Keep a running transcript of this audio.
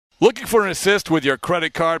Looking for an assist with your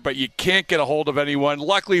credit card, but you can't get a hold of anyone?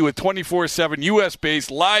 Luckily, with 24/7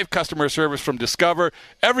 U.S.-based live customer service from Discover,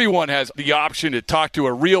 everyone has the option to talk to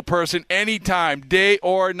a real person anytime, day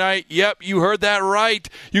or night. Yep, you heard that right.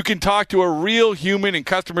 You can talk to a real human in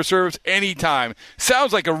customer service anytime.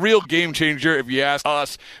 Sounds like a real game changer if you ask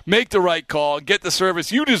us. Make the right call and get the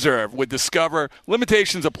service you deserve with Discover.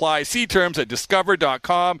 Limitations apply. See terms at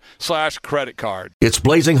discover.com/creditcard. It's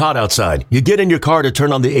blazing hot outside. You get in your car to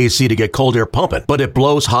turn on the AC to get cold air pumping, but it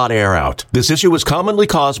blows hot air out. This issue is commonly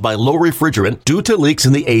caused by low refrigerant due to leaks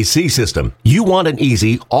in the AC system. You want an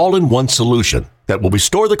easy, all-in-one solution that will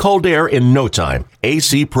restore the cold air in no time.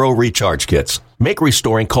 AC Pro Recharge Kits make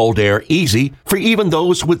restoring cold air easy for even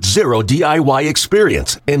those with zero DIY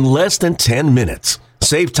experience in less than 10 minutes.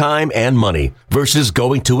 Save time and money versus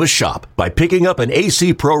going to a shop by picking up an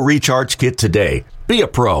AC Pro Recharge Kit today. Be a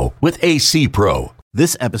pro with AC Pro.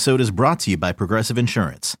 This episode is brought to you by Progressive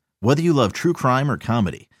Insurance. Whether you love true crime or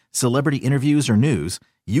comedy, celebrity interviews or news,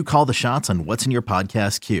 you call the shots on what's in your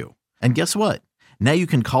podcast queue. And guess what? Now you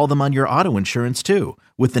can call them on your auto insurance too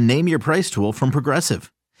with the Name Your Price tool from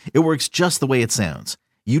Progressive. It works just the way it sounds.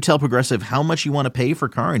 You tell Progressive how much you want to pay for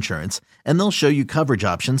car insurance, and they'll show you coverage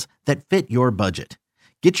options that fit your budget.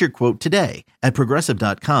 Get your quote today at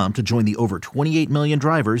Progressive.com to join the over 28 million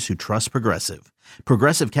drivers who trust Progressive.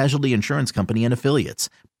 Progressive Casualty Insurance Company and Affiliates.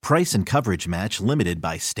 Price and coverage match limited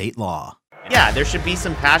by state law. Yeah, there should be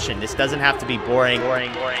some passion. This doesn't have to be boring. You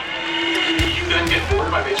couldn't get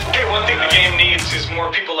bored by baseball. Hey, one thing the game needs is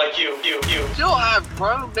more people like you. Still have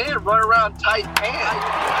grown men run around tight pants.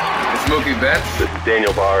 It's Mookie Betts. It's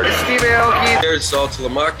Daniel Bard. It's Steve Aoki. There's Sal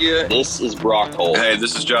Talamacchia. This is Brock Holt. Hey,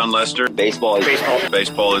 this is John Lester. Baseball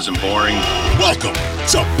isn't boring. Welcome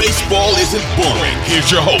to Baseball Isn't Boring.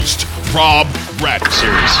 Here's your host, Rob Radford.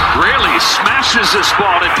 Series. Raley smashes this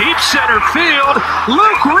ball to deep center field.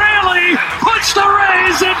 Luke Raley puts the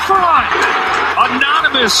Rays in front.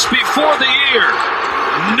 Anonymous before the year.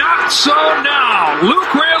 Not so now.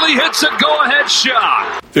 Luke Raley hits a go-ahead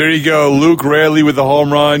shot. There you go. Luke Raley with the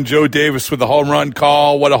home run. Joe Davis with the home run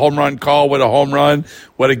call. What a home run call. What a home run.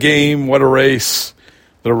 What a game. What a race.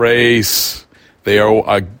 The Rays. They are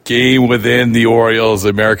a game within the Orioles,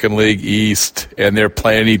 American League East, and they're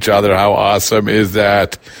playing each other. How awesome is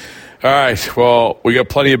that? All right, well, we got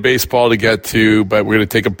plenty of baseball to get to, but we're going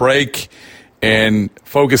to take a break and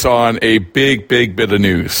focus on a big bit of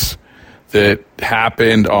news that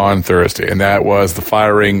happened on Thursday, and that was the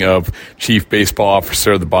firing of Chief Baseball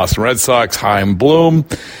Officer of the Boston Red Sox, Chaim Bloom.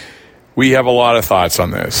 We have a lot of thoughts on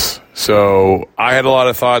this. So I had a lot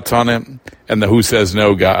of thoughts on it, and the Who Says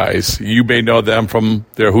No guys, you may know them from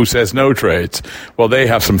their Who Says No trades. Well, they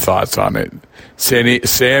have some thoughts on it.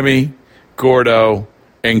 Sammy, Gordo,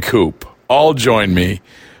 and Coop all joined me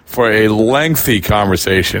for a lengthy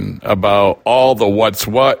conversation about all the what's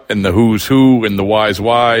what and the who's who and the why's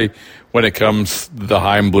why when it comes to the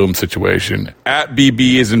Chaim Bloom situation. At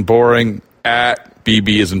BB Isn't Boring, at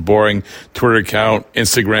BB Isn't Boring, Twitter account,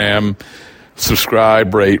 Instagram.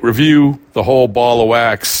 Subscribe, rate, review, the whole ball of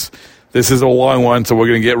wax. This is a long one, so we're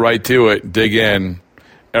going to get right to it. Dig in.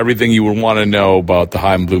 Everything you would want to know about the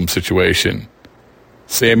Chaim Bloom situation.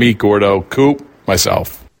 Sammy, Gordo, Coop,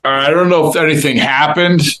 myself. All right, I don't know if anything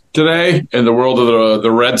happened today in the world of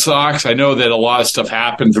the Red Sox. I know that a lot of stuff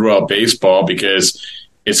happened throughout baseball because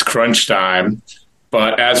it's crunch time.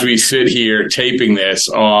 But as we sit here taping this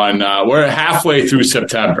we're halfway through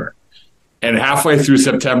September. And halfway through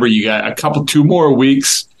September, you got two more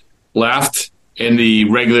weeks left in the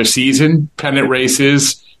regular season. Pennant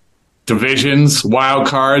races, divisions, wild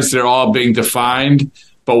cards, they're all being defined.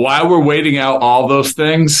 But while we're waiting out all those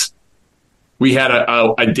things, we had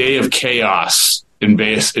a day of chaos in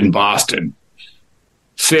Boston.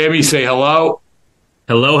 Sammy, say hello.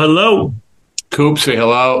 Hello. Coop, say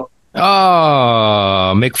hello.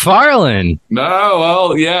 Oh, McFarlane. No,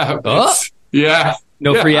 well, yeah. Yeah.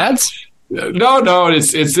 No free ads? No.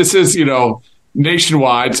 This is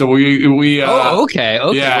nationwide. So we. Okay. Yeah,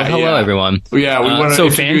 well, hello, everyone. Yeah, we want to. So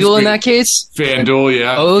FanDuel in that case. FanDuel,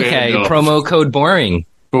 yeah. Okay, FanDuel. Promo code boring.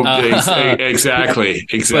 Exactly.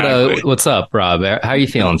 But, what's up, Rob? How are you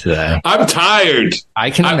feeling today? I'm tired. I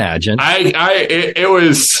can imagine. It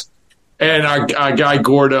was. And our guy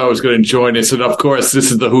Gordo is going to join us. And, of course,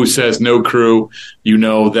 this is the Who Says No crew. You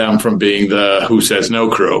know them from being the Who Says No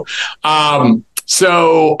crew.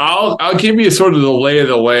 So I'll give you sort of the lay of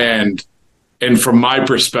the land and from my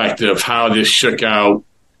perspective how this shook out,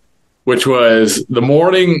 which was the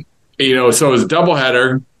morning, so it was a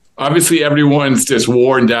doubleheader. obviously everyone's just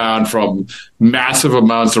worn down from massive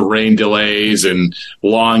amounts of rain delays and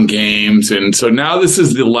long games. And so now this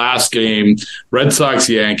is the last game, Red Sox,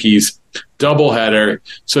 Yankees, doubleheader.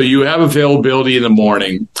 So you have availability in the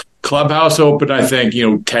morning. Clubhouse open, I think,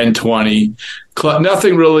 10:20.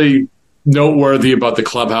 Nothing really noteworthy about the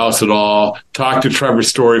clubhouse at all. Talked to Trevor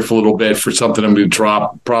Story for a little bit for something I'm going to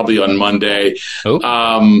drop probably on Monday.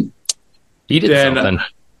 He did something.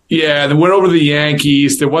 Yeah, then went over to the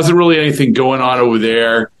Yankees. There wasn't really anything going on over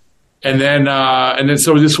there. And then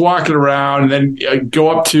so just walking around, and then go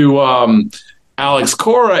up to Alex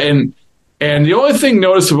Cora, and the only thing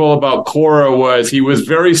noticeable about Cora was he was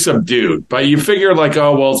very subdued. But you figure like,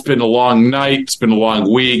 oh, well, it's been a long night, it's been a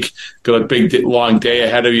long week, got a big long day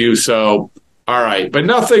ahead of you, so all right. But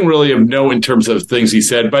nothing really of note in terms of things he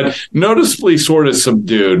said, but noticeably sort of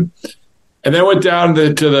subdued. And then went down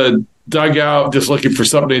to the dugout, just looking for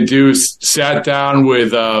something to do, sat down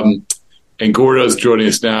with and Gordo's joining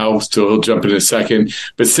us now, so he'll jump in a second,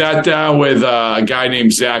 but sat down with a guy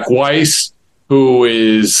named Zach Weiss, who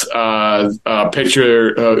is a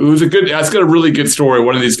pitcher that's got a really good story.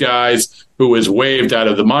 One of these guys who was waived out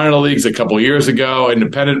of the minor leagues a couple of years ago,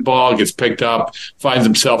 independent ball, gets picked up, finds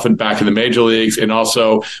himself back in the major leagues, and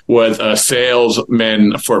also was a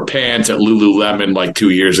salesman for pants at Lululemon like 2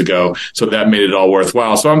 years ago. So that made it all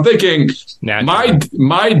worthwhile. So I'm thinking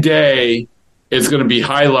my day is going to be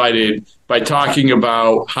highlighted by talking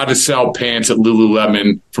about how to sell pants at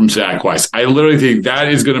Lululemon from Zach Weiss. I literally think that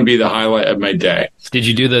is going to be the highlight of my day. Did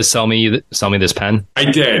you do the sell me this pen? I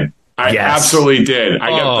did. I absolutely did.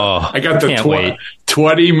 I got the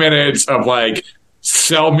 20 minutes of like,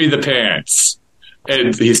 sell me the pants.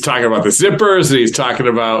 And he's talking about the zippers, and he's talking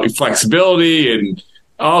about flexibility and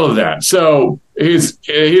all of that. So he's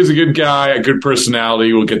a good guy, a good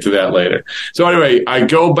personality. We'll get to that later. So anyway, I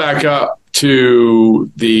go back up to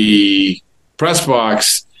the press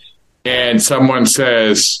box, and someone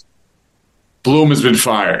says, Bloom has been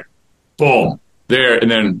fired. Boom. There, and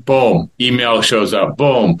then boom, email shows up.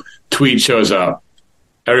 Boom, tweet shows up.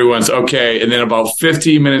 Everyone's okay. And then about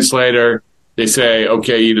 15 minutes later, they say,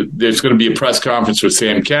 okay, there's going to be a press conference with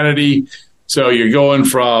Sam Kennedy. So you're going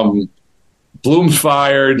from Bloom's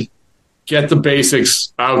fired, get the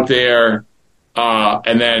basics out there,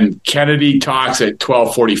 and then Kennedy talks at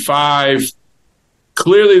 12:45.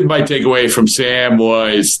 Clearly, my takeaway from Sam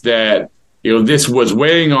was that this was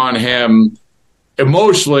weighing on him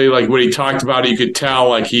emotionally. Like when he talked about it, you could tell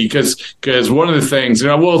like because one of the things,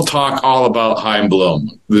 we'll talk all about Chaim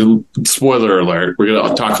Bloom. The spoiler alert, we're going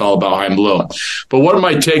to talk all about Chaim Bloom. But one of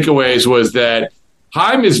my takeaways was that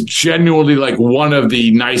Chaim is genuinely like one of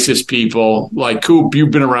the nicest people. Like Coop,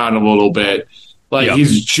 you've been around a little bit. Like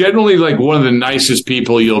he's generally like one of the nicest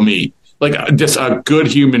people you'll meet. Like just a good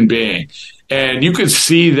human being. And you could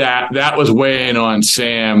see that was weighing on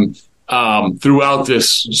Sam throughout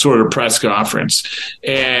this sort of press conference.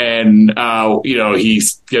 And,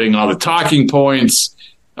 he's getting all the talking points.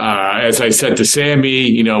 As I said to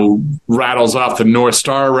Sammy, rattles off the North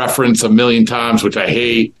Star reference a million times, which I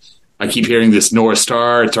hate. I keep hearing this North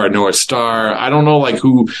Star. It's our North Star. I don't know,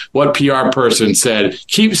 what PR person said,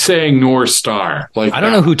 keep saying North Star. Like, I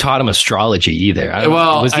don't know who taught him astrology either.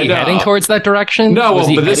 Was he heading towards that direction? No, was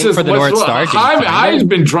he but this is for the North Star. I've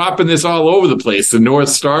been dropping this all over the place. The North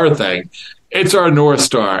Star thing. It's our North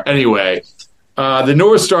Star. Anyway, the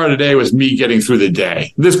North Star today was me getting through the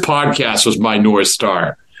day. This podcast was my North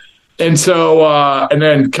Star. And so, and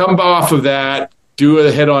then come off of that, do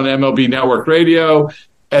a hit on MLB Network Radio.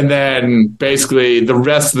 And then basically the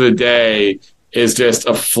rest of the day is just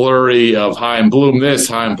a flurry of Chaim Bloom this,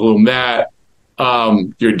 Chaim Bloom that.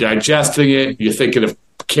 You're digesting it. You're thinking of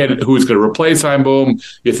who's going to replace Chaim Bloom.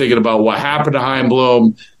 You're thinking about what happened to Chaim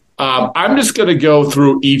Bloom. I'm just going to go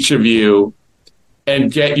through each of you and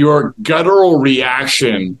get your guttural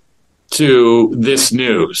reaction to this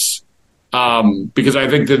news. Because I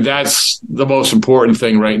think that's the most important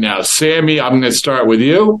thing right now. Sammy, I'm going to start with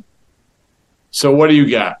you. So what do you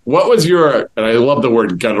got? What was and I love the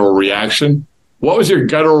word guttural reaction. What was your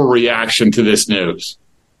guttural reaction to this news?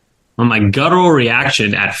 Well, my guttural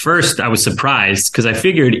reaction, at first, I was surprised because I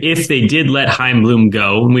figured if they did let Chaim Bloom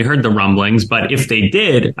go, and we heard the rumblings, but if they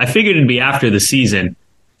did, I figured it'd be after the season.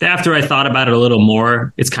 After I thought about it a little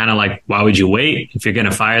more, it's kind of like, why would you wait? If you're going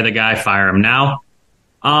to fire the guy, fire him now.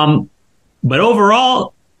 But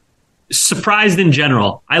overall, surprised in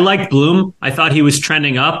general. I liked Bloom. I thought he was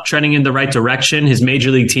trending in the right direction. His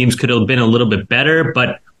major league teams could have been a little bit better,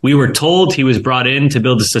 but we were told he was brought in to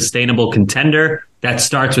build a sustainable contender. That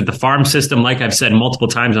starts with the farm system. Like I've said multiple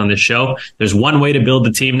times on this show, there's one way to build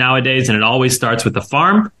the team nowadays, and it always starts with the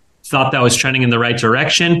farm. thought that was trending in the right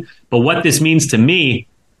direction. But what this means to me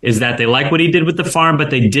is that they like what he did with the farm, but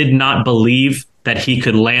they did not believe that he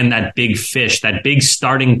could land that big fish, that big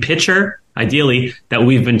starting pitcher, ideally, that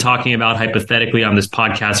we've been talking about hypothetically on this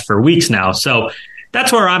podcast for weeks now. So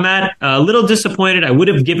that's where I'm at. A little disappointed. I would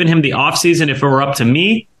have given him the offseason if it were up to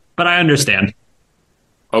me, but I understand.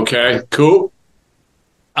 Okay, cool.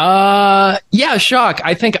 Yeah, Shock.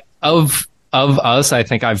 I think of us, I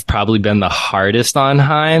think I've probably been the hardest on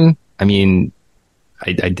Chaim. I mean,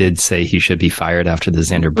 I did say he should be fired after the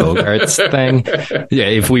Xander Bogaerts thing. Yeah,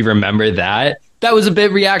 if we remember that. That was a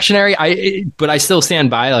bit reactionary. But I still stand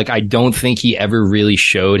by, like, I don't think he ever really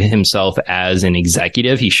showed himself as an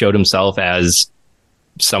executive. He showed himself as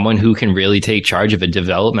someone who can really take charge of a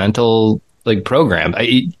developmental program.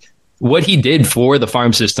 What he did for the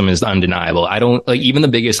farm system is undeniable. I don't even the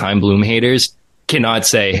biggest Chaim Bloom haters cannot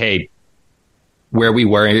say, hey, where we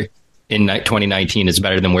were in 2019 is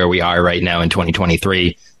better than where we are right now in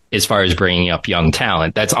 2023 as far as bringing up young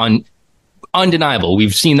talent. That's undeniable.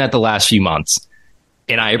 We've seen that the last few months,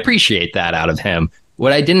 and I appreciate that out of him.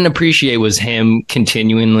 What I didn't appreciate was him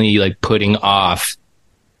continually putting off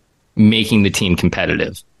making the team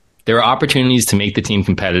competitive. There are opportunities to make the team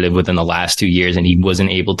competitive within the last 2 years, and he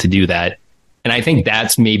wasn't able to do that. And I think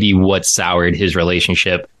that's maybe what soured his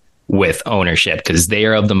relationship with ownership, because they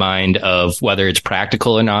are of the mind of whether it's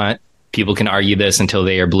practical or not. People can argue this until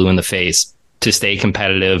they are blue in the face to stay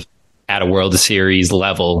competitive at a World Series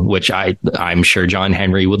level, which I'm sure John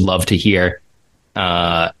Henry would love to hear,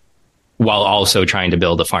 while also trying to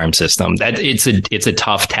build a farm system. That it's a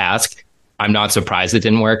tough task. I'm not surprised it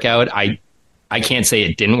didn't work out. I can't say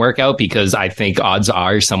it didn't work out because I think odds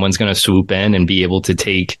are someone's going to swoop in and be able to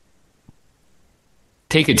take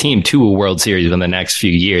a team to a World Series in the next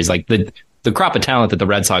few years. Like the crop of talent that the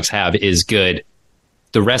Red Sox have is good.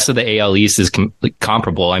 The rest of the AL East is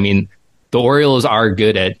comparable. I mean, the Orioles are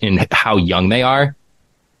good in how young they are,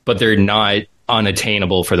 but they're not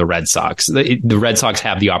unattainable for the Red Sox. The Red Sox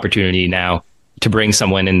have the opportunity now to bring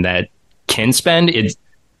someone in that can spend.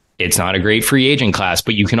 It's not a great free agent class,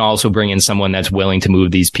 but you can also bring in someone that's willing to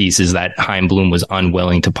move these pieces that Chaim Bloom was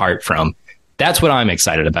unwilling to part from. That's what I'm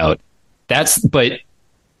excited about. But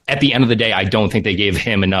at the end of the day, I don't think they gave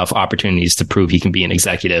him enough opportunities to prove he can be an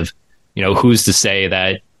executive. Who's to say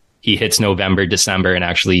that he hits November, December, and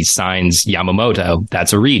actually signs Yamamoto?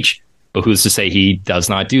 That's a reach. But who's to say he does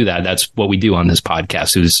not do that? That's what we do on this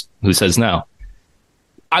podcast. Who says no?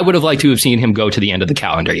 I would have liked to have seen him go to the end of the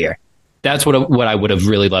calendar year. That's what I would have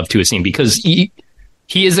really loved to have seen, because he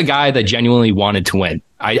is a guy that genuinely wanted to win.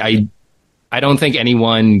 I don't think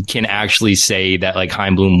anyone can actually say that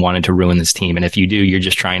Chaim Bloom wanted to ruin this team. And if you do, you're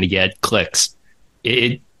just trying to get clicks.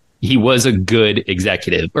 He was a good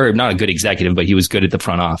executive, or not a good executive, but he was good at the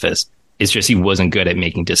front office. It's just he wasn't good at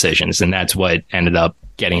making decisions. And that's what ended up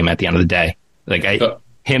getting him at the end of the day.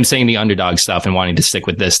 Him saying the underdog stuff and wanting to stick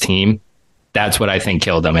with this team, that's what I think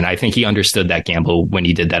killed him. And I think he understood that gamble when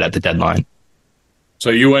he did that at the deadline.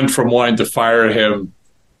 So you went from wanting to fire him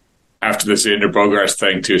after the Xander Bogaerts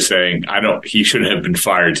thing to saying, he shouldn't have been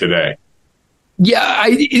fired today. Yeah,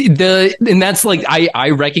 and that's I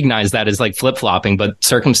recognize that as flip-flopping, but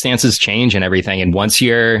circumstances change and everything. And once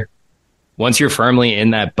you're firmly in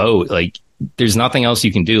that boat, there's nothing else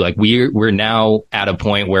you can do. We're now at a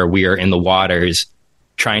point where we are in the waters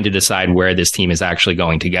trying to decide where this team is actually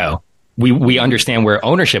going to go. We understand where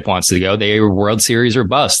ownership wants to go. They were World Series or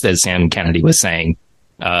bust, as Sam Kennedy was saying,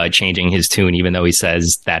 changing his tune, even though he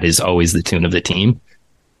says that is always the tune of the team.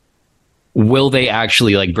 Will they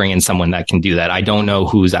actually bring in someone that can do that? I don't know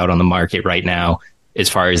who's out on the market right now as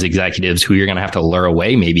far as executives who you're going to have to lure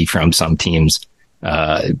away maybe from some teams.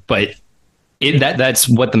 But that's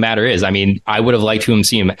what the matter is. I mean, I would have liked to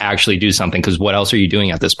see him actually do something, because what else are you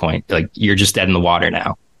doing at this point? You're just dead in the water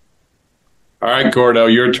now. All right, Gordo,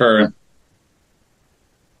 your turn.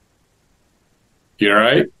 You all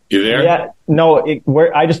right? You there? Yeah. No,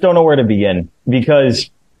 I just don't know where to begin, because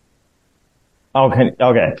okay.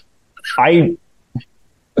 I'm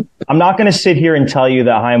not going to sit here and tell you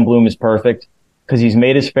that Chaim Bloom is perfect, because he's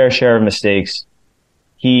made his fair share of mistakes.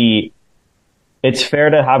 It's fair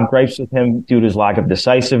to have gripes with him due to his lack of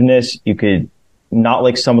decisiveness. You could not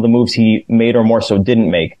like some of the moves he made, or more so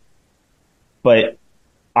didn't make. But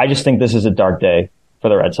I just think this is a dark day for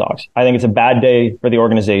the Red Sox. I think it's a bad day for the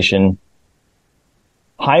organization.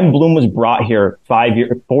 Chaim Bloom was brought here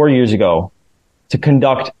 4 years ago to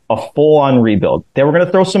conduct a full-on rebuild. They were going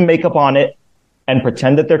to throw some makeup on it and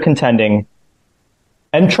pretend that they're contending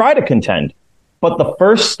and try to contend. But the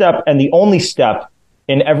first step and the only step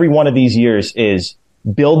in every one of these years is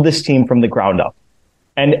build this team from the ground up.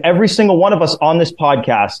 And every single one of us on this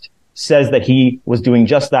podcast says that he was doing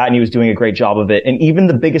just that and he was doing a great job of it. And even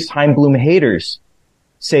the biggest Chaim Bloom haters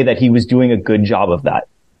say that he was doing a good job of that.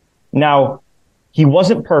 Now, he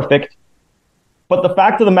wasn't perfect, but the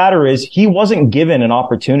fact of the matter is he wasn't given an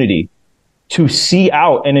opportunity to see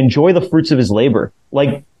out and enjoy the fruits of his labor.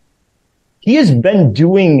 Like, he has been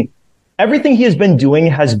doing everything he has been doing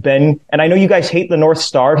has been, and I know you guys hate the North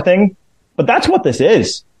Star thing, but that's what this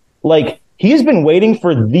is. Like, he has been waiting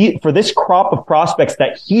for this crop of prospects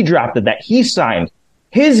that he drafted, that he signed,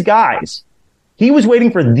 his guys. He was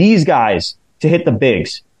waiting for these guys to hit the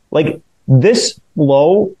bigs. Like, this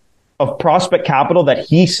flow of prospect capital that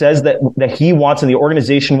he says that he wants and the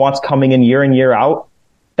organization wants coming in year out,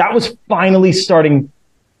 that was finally starting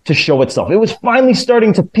to show itself. It was finally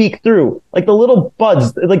starting to peek through. Like, the little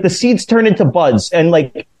buds, like the seeds turn into buds, and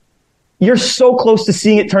like, you're so close to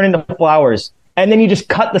seeing it turn into flowers, and then you just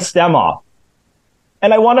cut the stem off.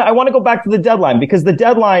 And I want to go back to the deadline, because the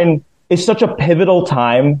deadline is such a pivotal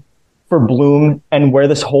time for Bloom and where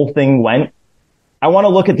this whole thing went. I want to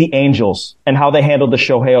look at the Angels and how they handled the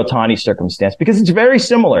Shohei Ohtani circumstance, because it's very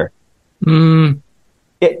similar. No,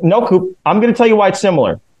 Coop, I'm going to tell you why it's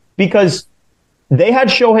similar. Because they had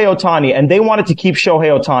Shohei Ohtani and they wanted to keep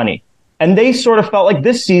Shohei Ohtani. And they sort of felt like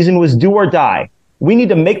this season was do or die. We need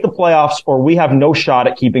to make the playoffs or we have no shot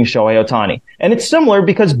at keeping Shohei Ohtani. And it's similar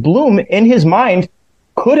because Bloom, in his mind,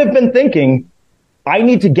 could have been thinking, I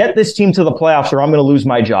need to get this team to the playoffs or I'm going to lose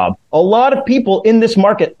my job. A lot of people in this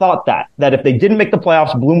market thought that if they didn't make the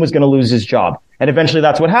playoffs, Bloom was going to lose his job. And eventually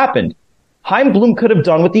that's what happened. Chaim Bloom could have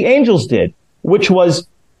done what the Angels did, which was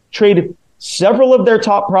trade several of their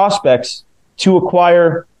top prospects to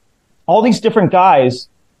acquire all these different guys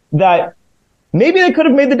that maybe they could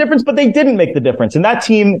have made the difference, but they didn't make the difference. And that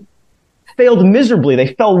team failed miserably.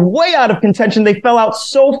 They fell way out of contention. They fell out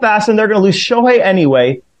so fast, and they're going to lose Shohei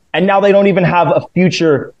anyway. And now they don't even have a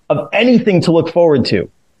future of anything to look forward to.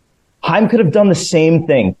 Chaim could have done the same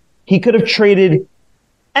thing. He could have traded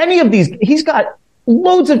any of these. He's got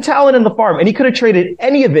loads of talent in the farm, and he could have traded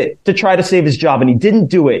any of it to try to save his job, and he didn't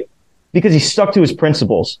do it because he stuck to his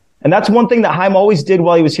principles. And that's one thing that Chaim always did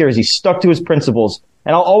while he was here, is he stuck to his principles.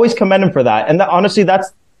 And I'll always commend him for that. And honestly,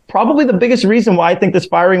 that's probably the biggest reason why I think this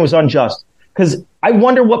firing was unjust. Because I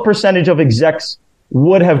wonder what percentage of execs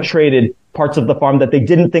would have traded parts of the farm that they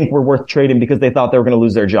didn't think were worth trading because they thought they were going to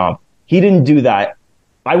lose their job. He didn't do that.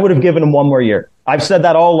 I would have given him one more year. I've said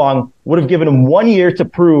that all along. Would have given him 1 year to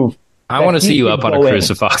prove. I want to see you up on a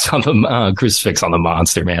crucifix on the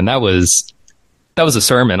monster, man. That was a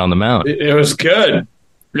sermon on the mount. It was good.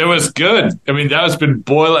 It was good. I mean, that has been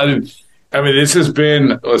boiling. I mean, this has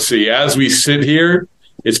been, let's see, as we sit here,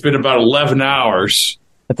 it's been about 11 hours.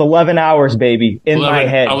 It's 11 hours, baby, in my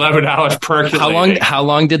head. 11 hours percolating. How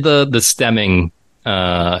long did the stemming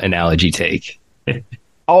analogy take?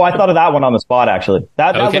 Oh, I thought of that one on the spot, actually.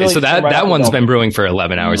 That one's been brewing for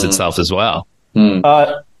 11 hours itself as well.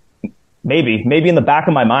 Maybe in the back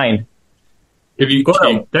of my mind.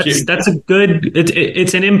 That's a good.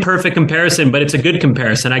 It's an imperfect comparison, but it's a good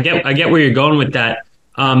comparison. I get where you're going with that.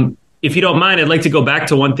 If you don't mind, I'd like to go back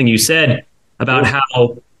to one thing you said about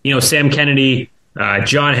how Sam Kennedy,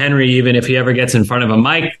 John Henry, even if he ever gets in front of a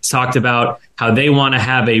mic, talked about how they want to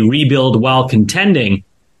have a rebuild while contending,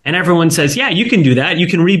 and everyone says, "Yeah, you can do that. You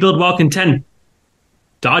can rebuild while contend."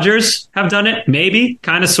 Dodgers have done it, maybe,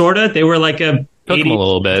 kind of, sort of. They were like a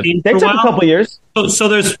little bit. They took a couple years. So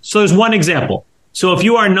there's one example. So if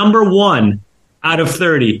you are number 1 out of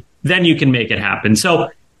 30, then you can make it happen. So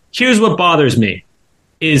here's what bothers me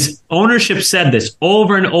is ownership said this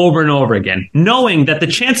over and over and over again, knowing that the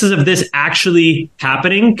chances of this actually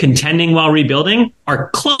happening, contending while rebuilding, are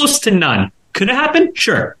close to none. Could it happen?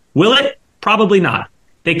 Sure. Will it? Probably not.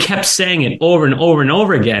 They kept saying it over and over and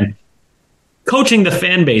over again, coaching the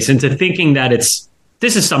fan base into thinking that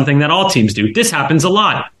this is something that all teams do. This happens a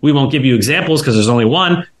lot. We won't give you examples because there's only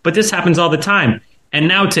one, but this happens all the time. And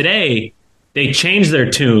now today, they change their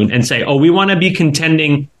tune and say, we want to be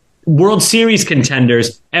contending World Series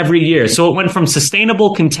contenders every year. So it went from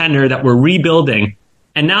sustainable contender that we're rebuilding,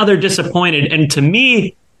 and now they're disappointed. And to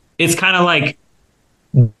me, it's kind of like,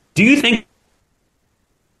 do you think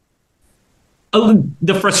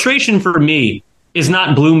the frustration for me is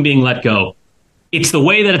not Bloom being let go? It's the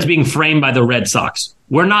way that it's being framed by the Red Sox.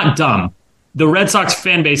 We're not dumb. The Red Sox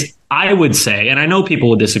fan base, I would say, and I know people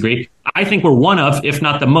will disagree, I think we're one of, if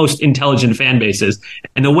not the most intelligent fan bases.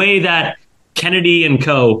 And the way that Kennedy and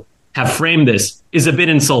co. have framed this is a bit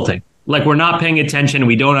insulting. Like, we're not paying attention.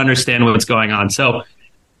 We don't understand what's going on. So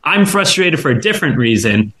I'm frustrated for a different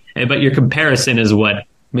reason, but your comparison is what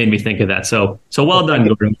made me think of that. So well done,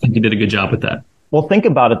 Guru. I think you did a good job with that. Well, think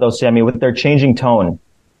about it, though, Sammy, with their changing tone.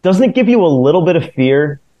 doesn't it give you a little bit of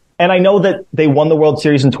fear? And I know that they won the World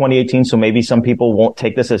Series in 2018, so maybe some people won't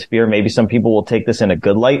take this as fear. Maybe some people will take this in a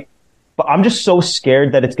good light. But I'm just so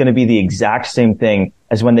scared that it's going to be the exact same thing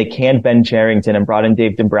as when they canned Ben Cherington and brought in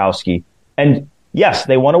Dave Dombrowski. And yes,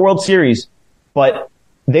 they won a World Series, but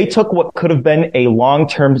they took what could have been a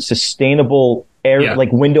long-term sustainable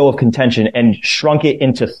window of contention and shrunk it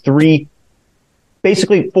into three,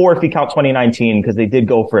 basically four if you count 2019, because they did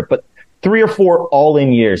go for it, but 3 or 4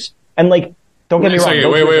 all-in years. And don't get me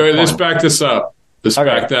wrong. Wait. Let's back this up.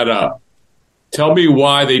 Back that up. Tell me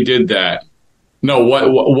why they did that. No,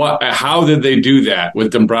 what? How did they do that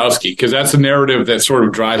with Dombrowski? Because that's a narrative that sort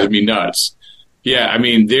of drives me nuts. Yeah, I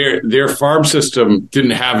mean, their farm system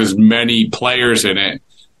didn't have as many players in it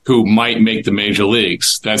who might make the major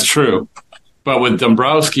leagues. That's true. But with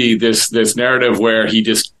Dombrowski, this narrative where he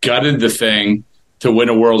just gutted the thing to win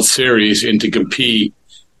a World Series and to compete,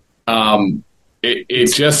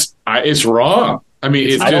 it's wrong. I mean,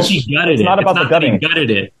 it's not about the gutting. He gutted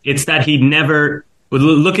it. It's that he never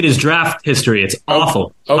look at his draft history. It's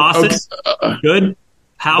awful. Good.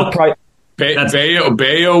 How?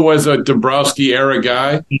 Bayo was a Dombrowski era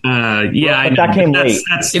guy. That came late.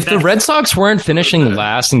 If the Red Sox weren't finishing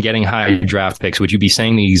last and getting high draft picks, would you be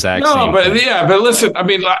saying the exact same? But listen. I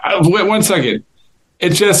mean, wait 1 second.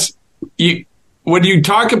 It's just when you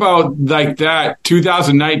talk about like that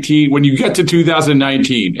 2019, when you get to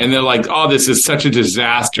 2019, and they're like, "Oh, this is such a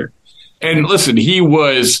disaster." And listen, he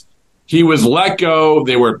was let go.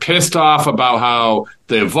 They were pissed off about how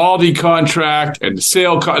the Evaldi contract and the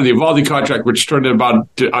Evaldi contract, which turned out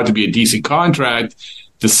to be a decent contract,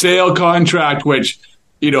 the Sale contract, which,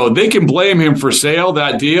 they can blame him for Sale,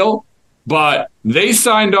 that deal, but they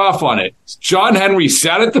signed off on it. John Henry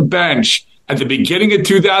sat at the bench at the beginning of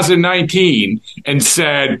 2019 and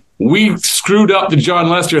said, we screwed up the John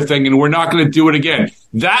Lester thing and we're not going to do it again.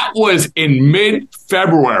 That was in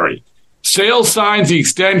mid-February. Sale signs the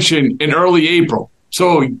extension in early April.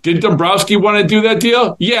 So did Dombrowski want to do that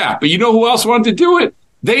deal? Yeah. But you know who else wanted to do it?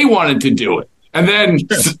 They wanted to do it. And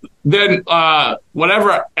then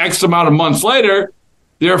whatever X amount of months later,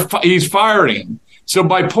 he's firing him. So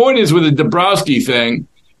my point is with the Dombrowski thing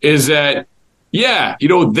is that,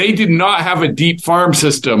 they did not have a deep farm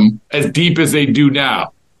system as deep as they do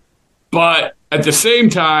now. But at the same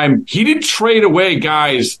time, he didn't trade away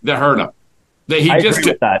guys that hurt him. I agree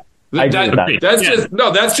with that.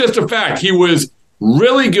 That's just a fact. He was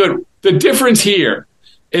really good. The difference here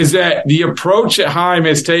is that the approach that Chaim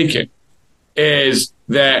has taken is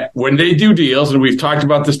that when they do deals, and we've talked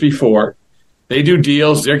about this before, they do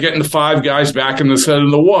deals, they're getting the 5 guys back instead of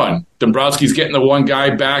the 1. Dombrowski's getting the 1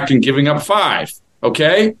 guy back and giving up 5.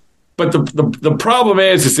 Okay? But the problem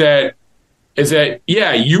is that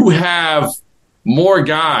you have more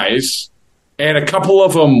guys, and a couple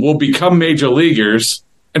of them will become major leaguers,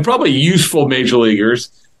 and probably useful major leaguers,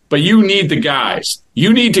 but you need the guys.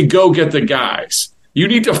 You need to go get the guys. You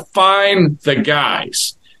need to find the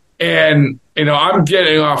guys. And, I'm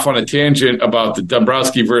getting off on a tangent about the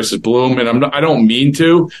Dombrowski versus Bloom, and I don't mean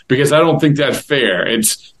to, because I don't think that's fair.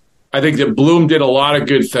 I think that Bloom did a lot of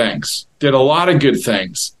good things. You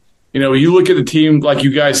look at the team, like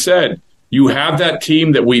you guys said, you have that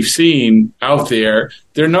team that we've seen out there.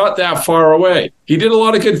 They're not that far away. He did a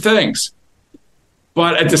lot of good things.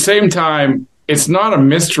 But at the same time, it's not a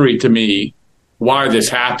mystery to me why this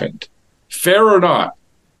happened. Fair or not,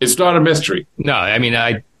 it's not a mystery. No, I mean,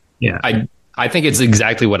 I think it's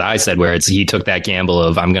exactly what I said, where he took that gamble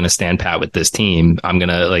of, I'm going to stand pat with this team. I'm going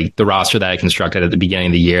to, the roster that I constructed at the beginning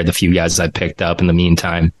of the year, the few guys I picked up in the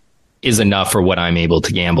meantime, is enough for what I'm able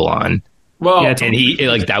to gamble on. Well,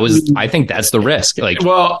 and I think that's the risk.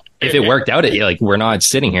 If it worked out, we're not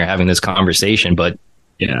sitting here having this conversation, but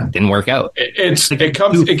it didn't work out. It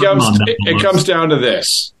comes down to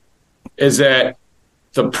this, is that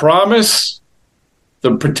the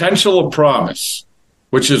potential of promise,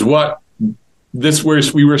 which is what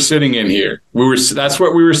we were sitting in here. That's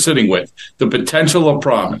what we were sitting with. The potential of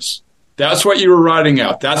promise. That's what you were writing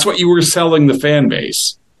out. That's what you were selling the fan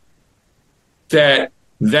base. That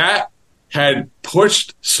had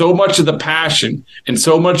pushed so much of the passion and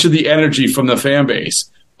so much of the energy from the fan base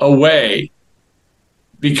away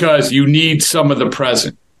because you need some of the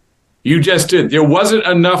present. You just did. There wasn't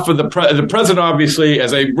enough of the present, obviously,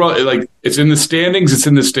 as I wrote, it's in the standings, it's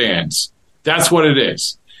in the stands. That's what it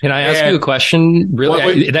is. Can I ask you a question?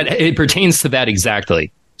 Really, that it pertains to that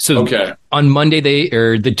exactly. So on Monday,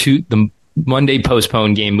 the Monday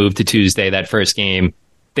postponed game moved to Tuesday. That first game,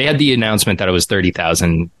 they had the announcement that it was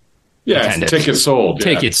 30,000. Yeah, tickets sold.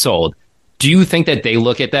 Tickets sold. Do you think that they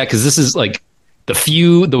look at that? Because this is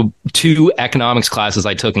the two economics classes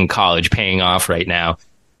I took in college paying off right now,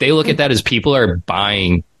 they look at that as people are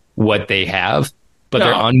buying what they have, but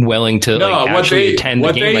they're unwilling to actually attend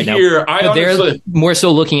the game right now. They're more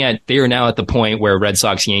so looking at, they are now at the point where Red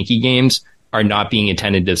Sox Yankee games are not being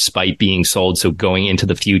attended despite being sold. So going into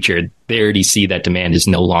the future, they already see that demand is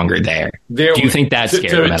no longer there. Do you think that's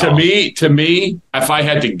scary? To me, if I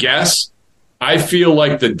had to guess, I feel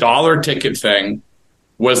like the dollar ticket thing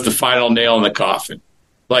was the final nail in the coffin.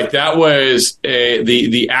 Like that was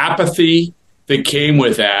the apathy that came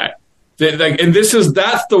with that. And that's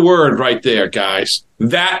the word right there, guys.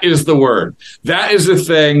 That is the word. That is the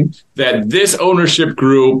thing that this ownership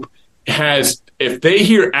group has. If they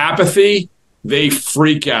hear apathy, they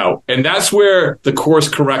freak out. And that's where the course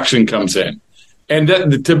correction comes in. And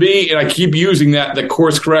that, to me, and I keep using that, the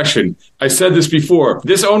course correction. I said this before.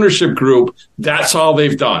 This ownership group, that's all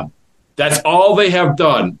they've done. That's all they have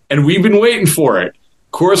done. And we've been waiting for it.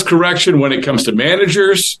 Course correction when it comes to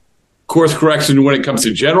managers, course correction when it comes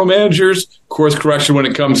to general managers, course correction when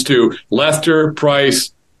it comes to Lester,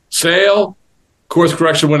 Price, Sale, course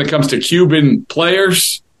correction when it comes to Cuban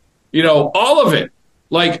players, all of it.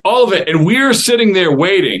 Like all of it. And we're sitting there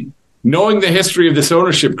waiting, knowing the history of this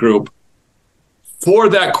ownership group for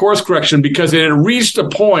that course correction, because it had reached a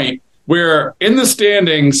point where in the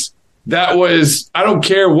standings, that was, I don't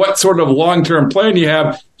care what sort of long-term plan you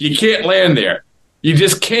have, you can't land there. You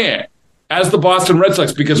just can't, as the Boston Red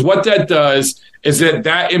Sox, because what that does is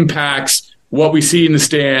that impacts what we see in the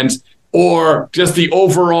stands or just the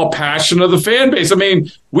overall passion of the fan base. I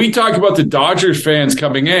mean, we talk about the Dodgers fans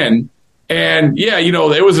coming in, and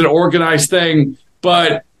it was an organized thing,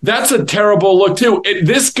 but that's a terrible look too.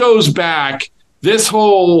 This goes back, this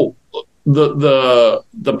whole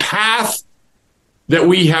the path that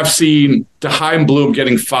we have seen to Chaim Bloom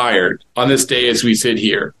getting fired on this day as we sit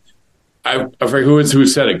here. I forget who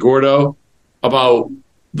said it, Gordo, about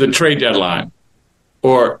the trade deadline,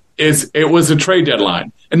 it was a trade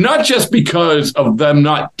deadline, and not just because of them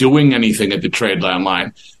not doing anything at the trade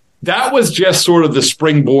deadline. That was just sort of the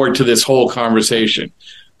springboard to this whole conversation,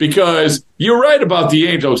 because you're right about the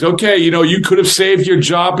Angels. Okay, you could have saved your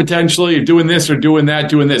job potentially doing this or doing that,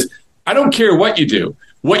 doing this. I don't care what you do.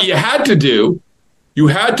 What you had to do, you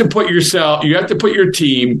had to put your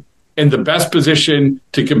team in the best position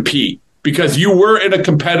to compete, because you were in a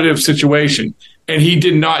competitive situation, and he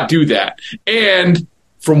did not do that. And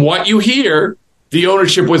from what you hear, the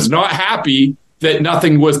ownership was not happy that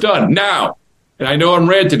nothing was done. Now, and I know I'm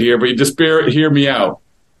ranting here, but you just hear me out.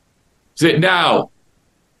 Now,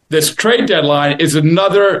 this trade deadline is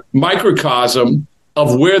another microcosm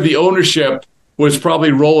of where the ownership was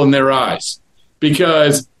probably rolling their eyes,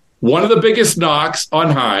 because one of the biggest knocks on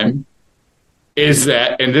Chaim is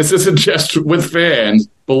that, and this isn't just with fans,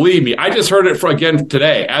 believe me, I just heard it again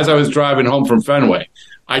today as I was driving home from Fenway.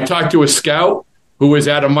 I talked to a scout who was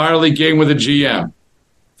at a minor league game with a GM.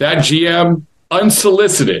 That GM,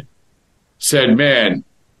 unsolicited, said, man,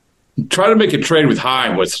 trying to make a trade with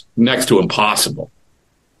Chaim was next to impossible.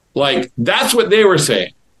 Like, that's what they were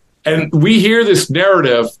saying. And we hear this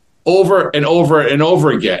narrative over and over and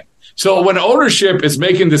over again. So when ownership is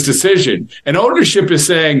making this decision, and ownership is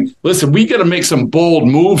saying, listen, we got to make some bold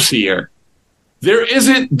moves here, there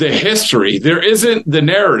isn't the history, there isn't the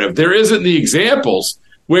narrative, there isn't the examples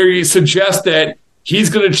where you suggest that he's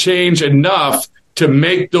going to change enough to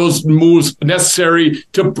make those moves necessary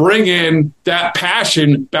to bring in that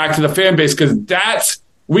passion back to the fan base. Because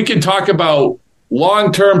we can talk about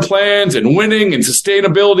long-term plans and winning and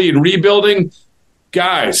sustainability and rebuilding.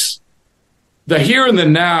 Guys, the here and the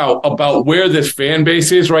now about where this fan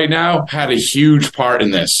base is right now had a huge part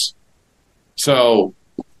in this. So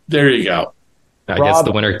there you go. I guess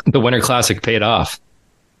the Winter Classic paid off.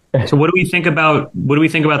 So what do we think about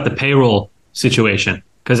the payroll situation?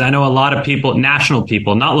 Because I know a lot of people, national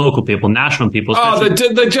people, not local people, national people. Oh,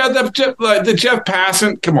 the Jeff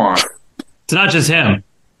Passant, come on! It's not just him.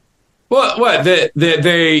 What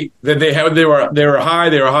they were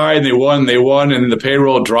high, and they won, and the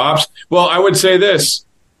payroll drops. Well, I would say this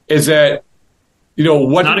is that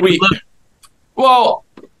what did we? Well,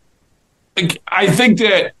 I think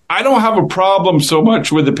that I don't have a problem so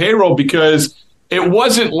much with the payroll, because it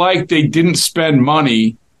wasn't like they didn't spend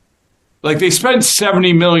money. Like, they spent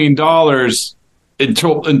 $70 million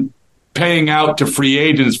in paying out to free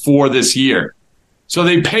agents for this year. So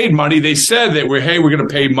they paid money. They said that we're going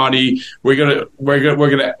to pay money. We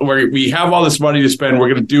have all this money to spend. We're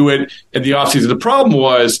going to do it in the offseason. The problem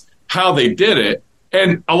was how they did it.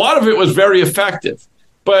 And a lot of it was very effective.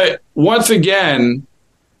 But once again,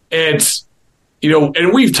 it's,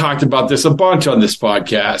 and we've talked about this a bunch on this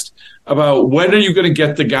podcast. about when are you going to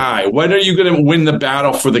get the guy? When are you going to win the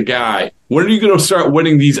battle for the guy? When are you going to start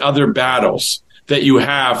winning these other battles that you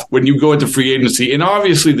have when you go into free agency? And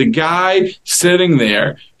obviously the guy sitting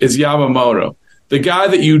there is Yamamoto, the guy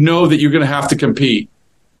that you know that you're going to have to compete.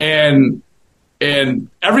 And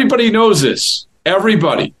everybody knows this.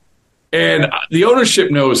 Everybody. And the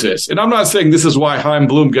ownership knows this. And I'm not saying this is why Chaim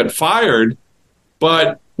Bloom got fired,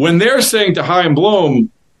 but when they're saying to Chaim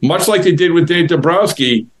Bloom, much like they did with Dave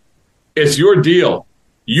Dombrowski, it's your deal.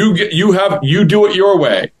 You do it your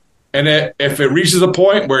way. And if it reaches a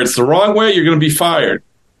point where it's the wrong way, you're going to be fired.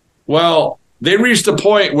 Well, they reached a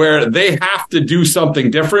point where they have to do something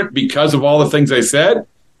different because of all the things I said.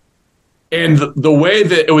 And the way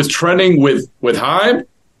that it was trending with Chaim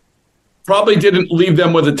probably didn't leave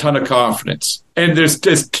them with a ton of confidence. And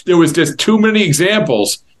there was just too many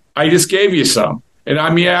examples. I just gave you some. And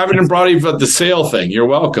I mean, I haven't even brought even the sale thing. You're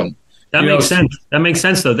welcome. That makes sense. That makes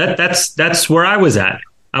sense, though. That's where I was at.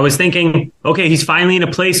 I was thinking, okay, he's finally in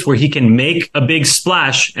a place where he can make a big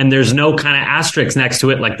splash, and there's no kind of asterisk next to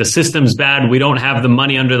it, like the system's bad, we don't have the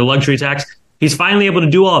money under the luxury tax. He's finally able to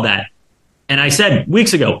do all that. And I said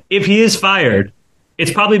weeks ago, if he is fired,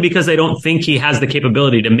 it's probably because they don't think he has the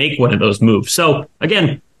capability to make one of those moves. So,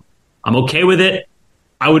 again, I'm okay with it.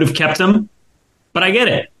 I would have kept him, but I get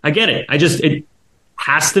it. It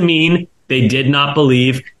has to mean they did not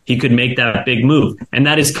believe he could make that big move. And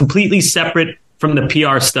that is completely separate from the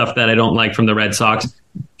PR stuff that I don't like from the Red Sox.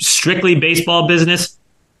 Strictly baseball business.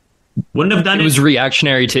 Wouldn't have done it. It was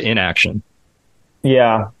reactionary to inaction.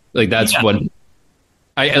 Yeah. Like that's what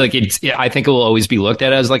I like. I think it will always be looked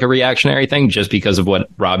at as like a reactionary thing just because of what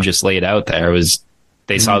Rob just laid out there. Was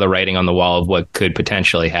they saw the writing on the wall of what could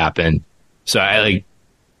potentially happen. So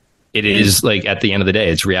it is like at the end of the day,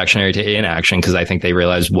 it's reactionary to inaction because I think they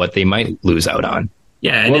realized what they might lose out on.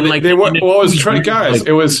 Yeah, and guys,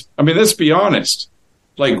 it was. I mean, let's be honest.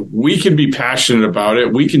 Like, we can be passionate about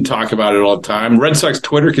it. We can talk about it all the time. Red Sox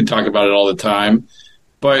Twitter can talk about it all the time.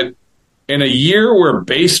 But in a year where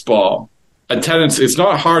baseball attendance, it's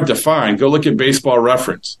not hard to find. Go look at Baseball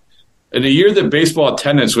Reference. In a year that baseball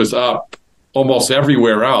attendance was up almost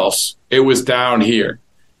everywhere else, it was down here.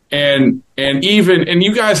 And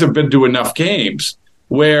you guys have been to enough games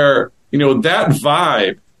where, that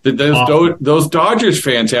vibe that those Dodgers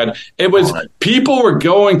fans had, it was people were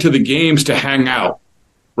going to the games to hang out,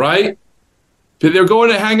 right? They're going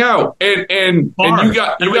to hang out, and you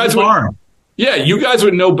guys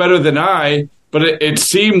would know better than I. But it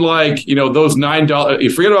seemed like those $9. You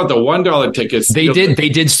forget about the $1 tickets. They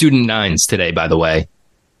did student nines today, by the way.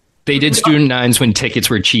 They did student nines when tickets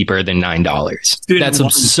were cheaper than $9. That's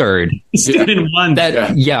absurd. Student one.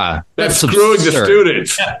 That's screwing absurd. The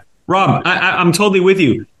students. Yeah. Rob, I'm totally with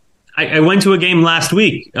you. I went to a game last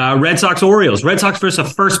week, Red Sox Orioles. Red Sox versus a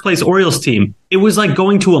first place Orioles team. It was like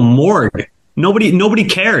going to a morgue. Nobody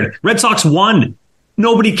cared. Red Sox won.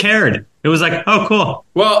 Nobody cared. It was like, oh, cool.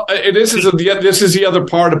 Well, this is the other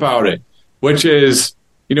part about it, which is,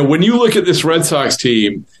 when you look at this Red Sox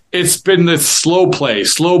team, it's been this slow play.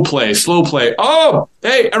 Oh,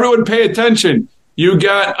 hey, everyone pay attention. You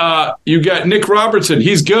got Nick Robertson.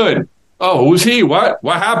 He's good. Oh, who's he? What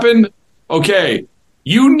happened? Okay.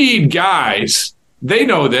 You need guys. They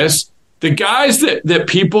know this. The guys that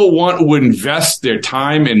people want to invest their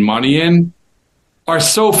time and money in are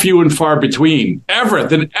so few and far between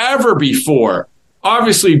than ever before.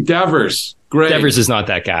 Obviously, Devers, great. Devers is not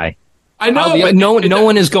that guy. I know. No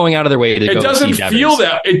one is going out of their way to go see Devers.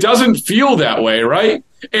 It doesn't feel that way, right?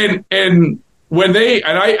 And when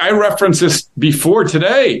I referenced this before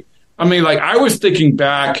today. I mean, like, I was thinking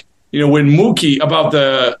back, when Mookie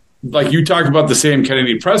you talked about the Sam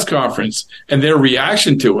Kennedy press conference and their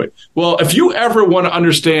reaction to it. Well, if you ever want to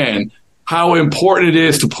understand how important it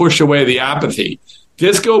is to push away the apathy,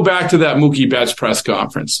 just go back to that Mookie Betts press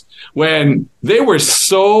conference when they were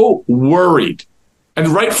so worried, and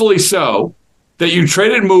rightfully so, that you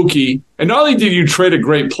traded Mookie, and not only did you trade a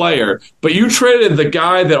great player, but you traded the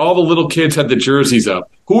guy that all the little kids had the jerseys of.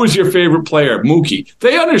 Who was your favorite player? Mookie.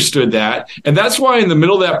 They understood that, and that's why in the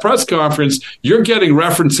middle of that press conference, you're getting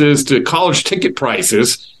references to college ticket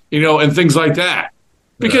prices, and things like that,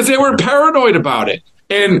 because they were paranoid about it.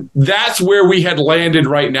 And that's where we had landed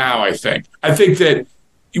right now, I think. I think that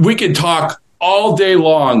we could talk all day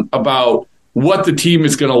long about what the team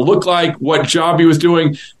is going to look like, what job he was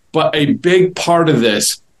doing, but a big part of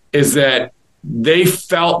this is that they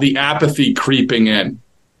felt the apathy creeping in,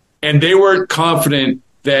 and they weren't confident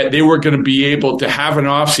that they were going to be able to have an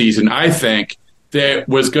offseason, I think, that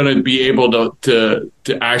was going to be able to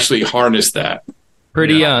actually harness that.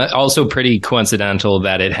 Also pretty coincidental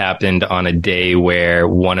that it happened on a day where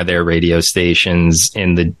one of their radio stations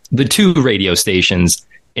in the two radio stations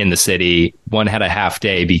in the city, one had a half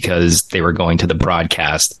day because they were going to the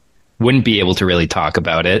broadcast, wouldn't be able to really talk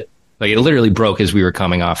about it. Like, it literally broke as we were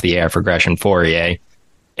coming off the air for Gresham Fourier.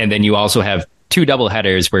 And then you also have two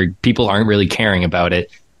doubleheaders where people aren't really caring about it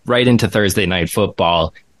right into Thursday night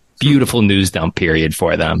football. Beautiful news dump period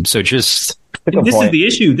for them. So just... This is the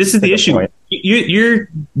issue. You're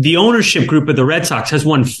the ownership group of the Red Sox has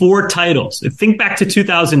won 4 titles. Think back to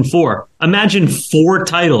 2004. Imagine 4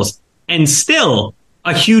 titles, and still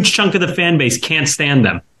a huge chunk of the fan base can't stand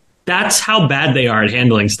them. That's how bad they are at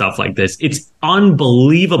handling stuff like this. It's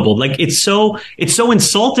unbelievable. Like, it's so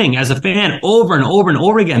insulting as a fan over and over and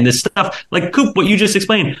over again. This stuff, like Coop, what you just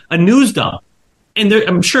explained, a news dump, and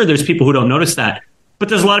I'm sure there's people who don't notice that, but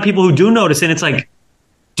there's a lot of people who do notice, and it's like,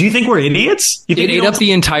 do you think we're idiots? It ate up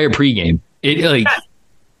the entire pregame. The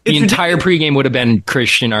entire pregame would have been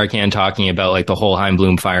Christian Arcan talking about like the whole Chaim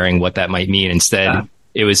Bloom firing, what that might mean. Instead,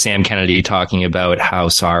 it was Sam Kennedy talking about how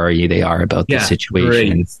sorry they are about the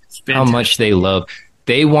situation, how much they love.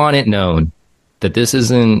 They want it known that this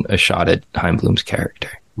isn't a shot at Chaim Bloom's character.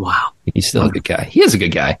 Wow. He's still a good guy. He is a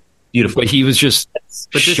good guy. Beautiful. But he was just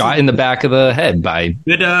shot in the back of the head by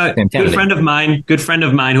good friend of mine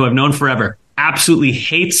who I've known forever. Absolutely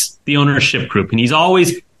hates the ownership group, and he's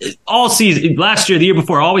always, all season, last year, the year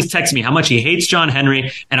before, always texts me how much he hates John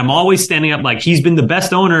Henry, and I'm always standing up like he's been the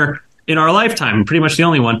best owner in our lifetime, pretty much the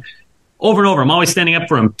only one. Over and over, I'm always standing up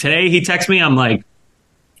for him. Today, he texts me, I'm like,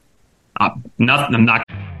 nothing. I'm not.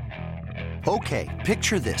 Okay,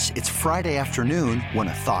 picture this: it's Friday afternoon when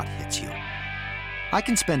a thought hits you. I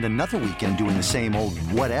can spend another weekend doing the same old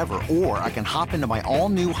whatever, or I can hop into my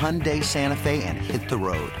all-new Hyundai Santa Fe and hit the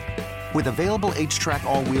road. With available H-Track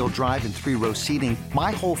all-wheel drive and 3-row seating,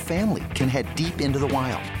 my whole family can head deep into the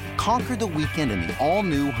wild. Conquer the weekend in the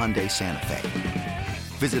all-new Hyundai Santa Fe.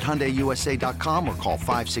 Visit HyundaiUSA.com or call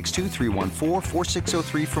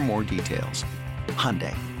 562-314-4603 for more details.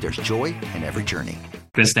 Hyundai, there's joy in every journey.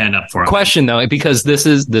 Gonna stand up for him. Question, though, because this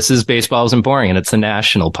is Baseball Isn't Boring, and it's a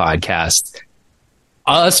national podcast.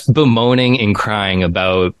 Us bemoaning and crying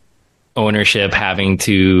about ownership having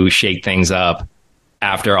to shake things up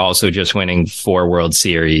after also just winning 4 World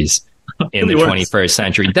Series in the 21st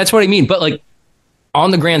century. That's what I mean. But like, on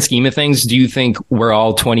the grand scheme of things, do you think we're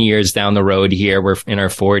all 20 years down the road here? We're in our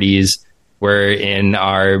 40s. We're in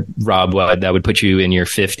our, Rob, that would put you in your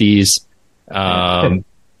 50s.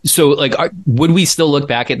 So like, would we still look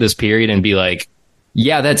back at this period and be like,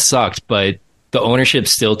 yeah, that sucked, but the ownership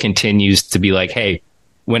still continues to be like, hey,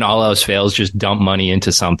 when all else fails, just dump money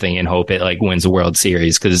into something and hope it like wins a World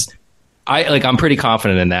Series? Because I'm pretty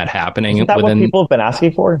confident in that happening. Isn't that what people have been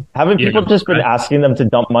asking for? Haven't people just been asking them to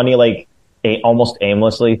dump money like almost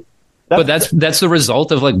aimlessly? But that's the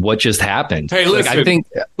result of like what just happened. Hey, listen, like,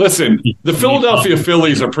 listen. The Philadelphia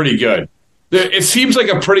Phillies are pretty good. It seems like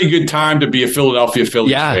a pretty good time to be a Philadelphia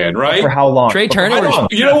Phillies fan, right? For how long? Trey Turner was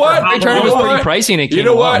pretty pricey, and it came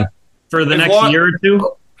along. For the next year or two.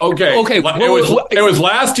 Okay. Well, it was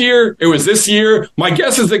last year. It was this year. My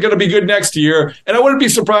guess is they're going to be good next year, and I wouldn't be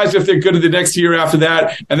surprised if they're good the next year after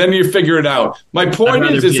that. And then you figure it out. My point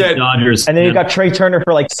is that Dodgers, and then you got Trey Turner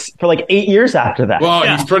for like 8 years after that. Well,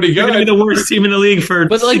 he's pretty good. They're going to be the worst team in the league for.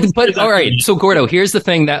 But all right. So Gordo, here's the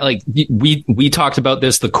thing that like we talked about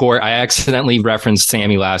this. The core. I accidentally referenced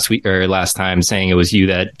Sammy last time, saying it was you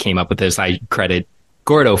that came up with this. I credit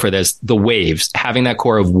Gordo for this. The waves, having that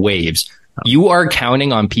core of waves. You are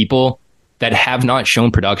counting on people that have not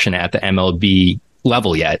shown production at the MLB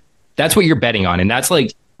level yet. That's what you're betting on. And that's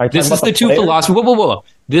like, this is the two philosophies. Whoa.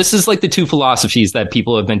 This is like the two philosophies that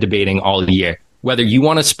people have been debating all year. Whether you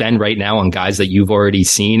want to spend right now on guys that you've already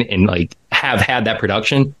seen and like have had that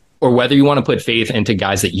production, or whether you want to put faith into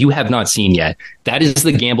guys that you have not seen yet. That is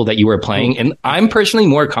the gamble that you are playing. And I'm personally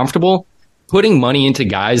more comfortable putting money into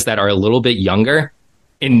guys that are a little bit younger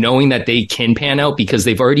and knowing that they can pan out because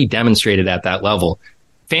they've already demonstrated at that level.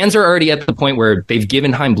 Fans are already at the point where they've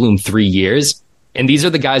given Chaim Bloom 3 years, and these are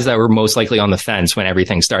the guys that were most likely on the fence when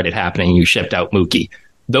everything started happening. You shipped out Mookie.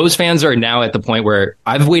 Those fans are now at the point where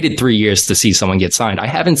I've waited 3 years to see someone get signed. I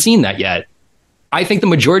haven't seen that yet. I think the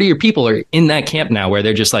majority of people are in that camp now where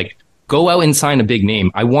they're just like, go out and sign a big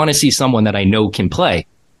name. I want to see someone that I know can play.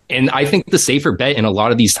 And I think the safer bet in a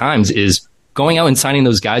lot of these times is going out and signing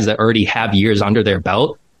those guys that already have years under their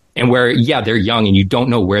belt and where, yeah, they're young and you don't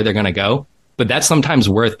know where they're going to go. But that's sometimes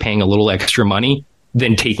worth paying a little extra money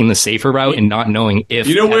than taking the safer route and not knowing if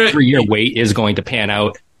that 3-year wait is going to pan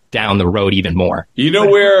out down the road even more. You know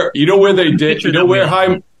where they did. You know where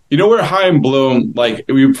Chaim You know where Chaim Bloom, like,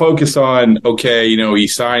 we focus on, okay, you know, he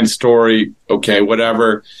signed Story, okay,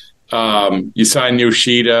 whatever. You signed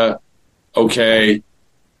Yoshida, okay.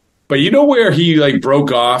 But you know where he, like,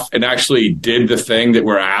 broke off and actually did the thing that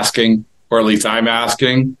we're asking, or at least I'm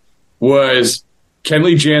asking, was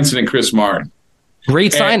Kenley Jansen and Chris Martin.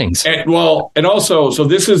 Great signings. And also, so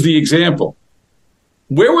this is the example.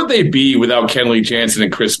 Where would they be without Kenley Jansen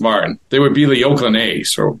and Chris Martin? They would be the Oakland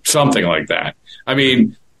A's or something like that. I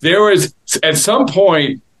mean, there was, at some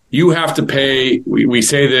point, you have to pay, we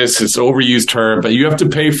say this, it's an overused term, but you have to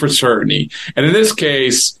pay for certainty. And in this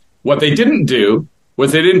case, what they didn't do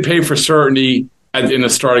was they didn't pay for certainty in the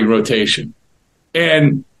starting rotation.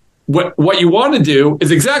 And what you want to do is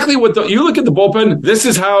exactly what you look at the bullpen, this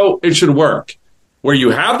is how it should work, where you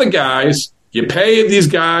have the guys, you pay these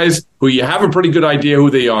guys who you have a pretty good idea who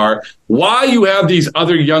they are, while you have these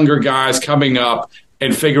other younger guys coming up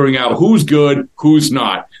and figuring out who's good, who's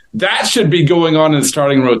not. That should be going on in the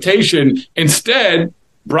starting rotation. Instead,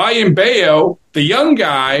 Brian Bayo, the young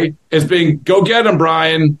guy, is being, go get him,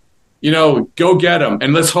 Brian. You know, go get him.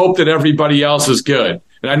 And let's hope that everybody else is good.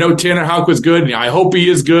 And I know Tanner Houck was good, and I hope he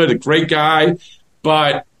is good, a great guy.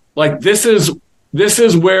 But, like, this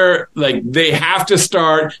is where, like, they have to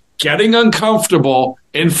start getting uncomfortable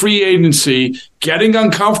in free agency, getting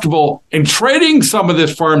uncomfortable in trading some of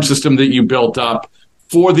this farm system that you built up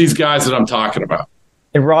for these guys that I'm talking about.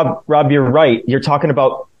 And Rob, you're right. You're talking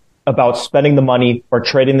about spending the money or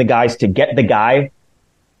trading the guys to get the guy.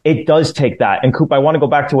 It does take that. And Coop, I want to go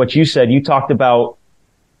back to what you said. You talked about,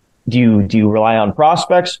 do you rely on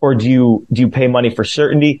prospects or do you pay money for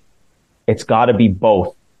certainty? It's got to be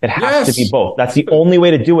both. It has to be both. That's the only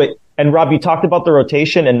way to do it. And Rob, you talked about the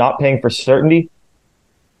rotation and not paying for certainty.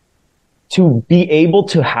 To be able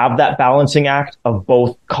to have that balancing act of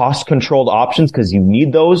both cost-controlled options, because you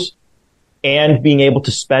need those, and being able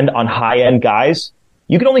to spend on high-end guys.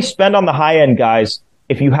 You can only spend on the high-end guys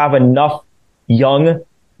if you have enough young,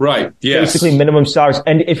 basically minimum salaries.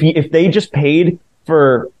 And if they just paid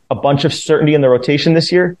for a bunch of certainty in the rotation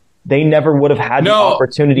this year, they never would have had the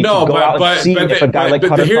opportunity to go out and see if a guy like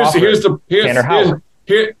Cutter Crawford, Tanner Houck.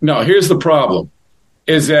 Here's the problem.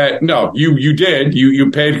 Is that you did you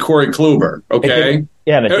paid Corey Kluber, okay?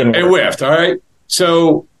 And it didn't work. It whiffed, all right.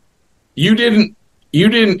 So you didn't.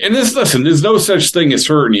 And listen, there's no such thing as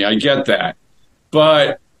certainty. I get that,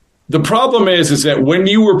 but the problem is that when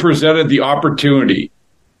you were presented the opportunity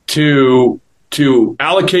to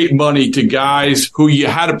allocate money to guys who you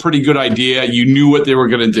had a pretty good idea, you knew what they were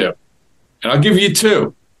going to do, and I'll give you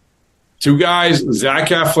two guys, Zach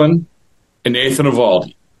Eflin and Nathan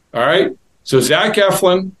Eovaldi. All right. So Zach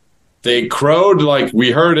Eflin, they crowed like we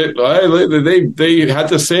heard it. They had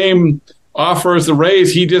the same offer as the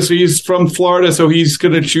Rays. He's from Florida, so he's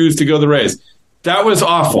going to choose to go the Rays. That was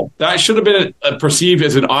awful. That should have been perceived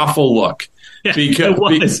as an awful look. Yeah, it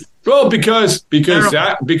was.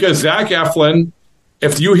 Because Zach Eflin,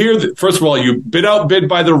 if you hear first of all, you outbid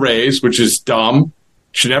by the Rays, which is dumb,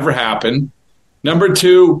 should never happen. Number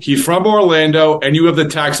two, he's from Orlando, and you have the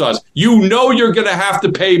tax laws. You know you're going to have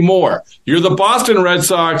to pay more. You're the Boston Red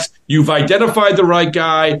Sox. You've identified the right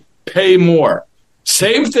guy. Pay more.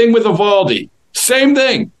 Same thing with Eovaldi. Same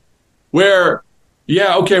thing. Where,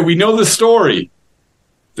 we know the story.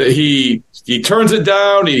 That he turns it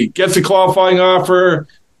down. He gets a qualifying offer.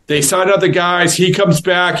 They sign other guys. He comes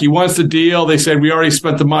back. He wants the deal. They said, we already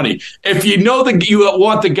spent the money. If you know that you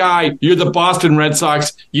want the guy, you're the Boston Red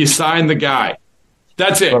Sox. You sign the guy.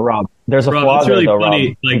 That's it. But Rob, there's a flaw there, though, Rob.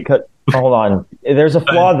 Hold on. There's a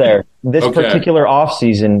flaw there. This particular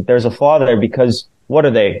offseason, there's a flaw there because what are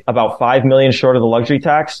they? About $5 million short of the luxury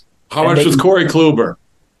tax? How much was Corey Kluber?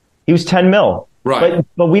 He was $10 million. Right.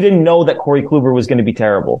 But we didn't know that Corey Kluber was going to be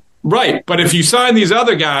terrible. Right. But if you sign these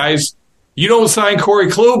other guys, you don't sign Corey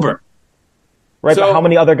Kluber. Right. So, but how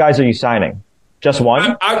many other guys are you signing? Just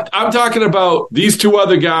one? I'm talking about these two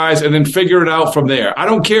other guys and then figure it out from there. I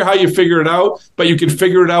don't care how you figure it out, but you can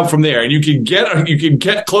figure it out from there. And you can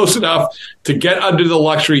get close enough to get under the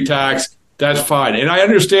luxury tax. That's fine. And I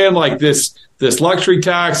understand like this luxury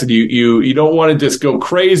tax and you don't want to just go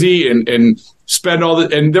crazy and spend all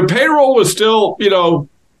the, and their payroll was still,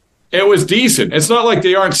 it was decent. It's not like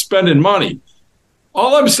they aren't spending money.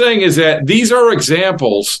 All I'm saying is that these are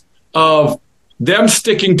examples of them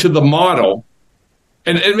sticking to the model.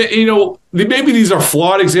 And maybe these are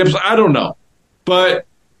flawed examples. I don't know. But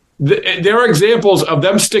there are examples of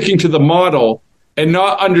them sticking to the model and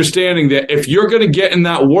not understanding that if you're going to get in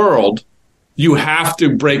that world, you have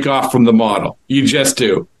to break off from the model. You just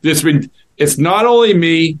do. It's not only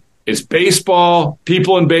me. It's baseball,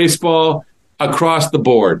 people in baseball across the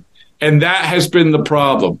board. And that has been the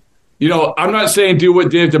problem. You know, I'm not saying do what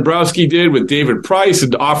Dave Dombrowski did with David Price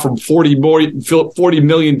and offer him $40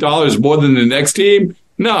 million more than the next team.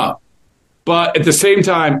 No. But at the same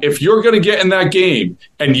time, if you're going to get in that game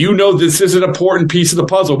and you know this is an important piece of the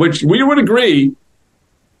puzzle, which we would agree,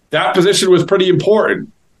 that position was pretty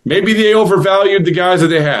important. Maybe they overvalued the guys that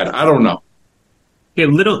they had. I don't know. Yeah,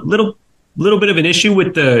 little bit of an issue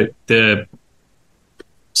with the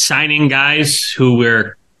signing guys who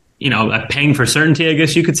were, paying for certainty, I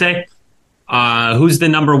guess you could say. Who's the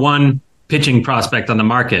number one pitching prospect on the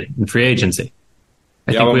market in free agency?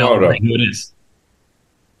 I think we all know who it is.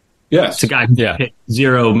 Yes. It's a guy who hit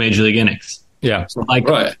 0 major league innings. Yeah. So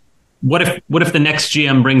what if the next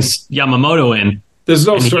GM brings Yamamoto in? There's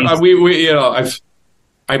no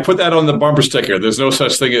I put that on the bumper sticker. There's no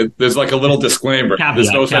such thing. There's like a little disclaimer.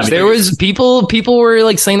 There's no such thing. There was people were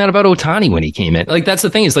like saying that about Ohtani when he came in. Like, that's the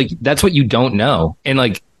thing, is like, that's what you don't know. And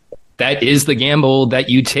like, that is the gamble that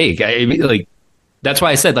you take. That's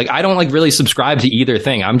why I said, like, I don't like really subscribe to either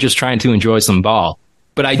thing. I'm just trying to enjoy some ball.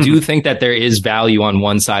 But I do think that there is value on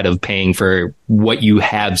one side of paying for what you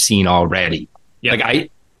have seen already. Yeah.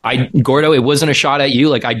 Like Gordo, it wasn't a shot at you.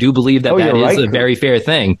 Like, I do believe that is a very fair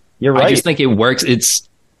thing. You're right. I just think it works. It's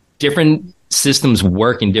different systems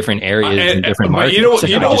work in different areas and different markets. I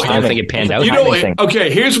just don't think it panned out.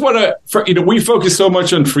 Okay, here's what we focus so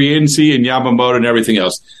much on free agency and Yamamoto and everything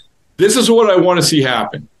else. This is what I want to see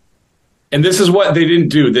happen. And this is what they didn't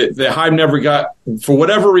do. That Chaim never got, for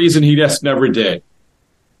whatever reason, he just never did.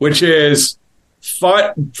 Which is,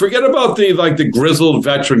 forget about the grizzled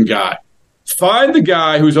veteran guy. Find the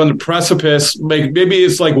guy who's on the precipice. Maybe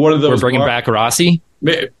it's like one of those. We're bringing back Rossi?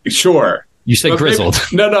 Sure. You said grizzled.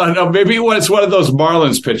 No. Maybe it's one of those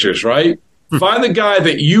Marlins pitchers, right? Find the guy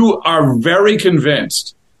that you are very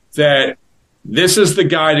convinced that this is the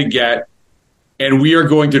guy to get, and we are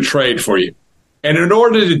going to trade for you. And in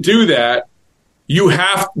order to do that,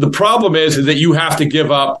 the problem is that you have to give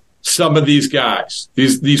up some of these guys,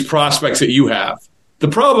 these prospects that you have. The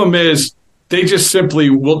problem is they just simply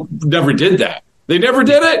never did that. They never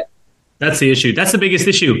did it. That's the issue. That's the biggest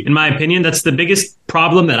issue, in my opinion. That's the biggest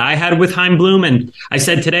problem that I had with Chaim Bloom. And I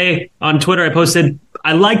said today on Twitter, I posted,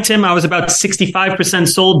 I liked him. I was about 65%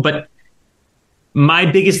 sold, but my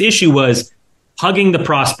biggest issue was hugging the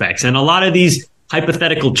prospects. And a lot of these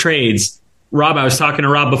hypothetical trades, Rob, I was talking to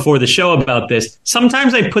Rob before the show about this.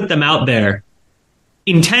 Sometimes I put them out there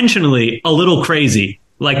intentionally a little crazy.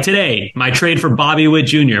 Like today, my trade for Bobby Witt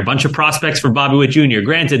Jr., a bunch of prospects for Bobby Witt Jr.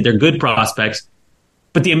 Granted, they're good prospects,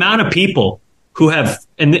 but the amount of people who have,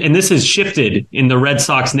 and this has shifted in the Red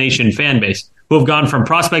Sox Nation fan base, who have gone from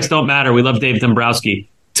prospects don't matter, we love Dave Dombrowski,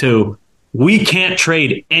 to we can't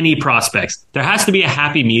trade any prospects. There has to be a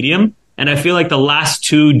happy medium, and I feel like the last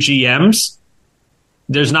two GMs,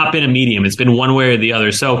 there's not been a medium. It's been one way or the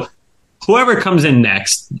other. So whoever comes in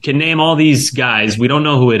next can name all these guys. We don't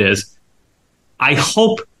know who it is. I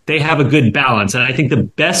hope they have a good balance. And I think the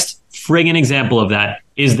best friggin' example of that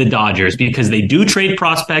is the Dodgers, because they do trade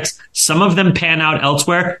prospects. Some of them pan out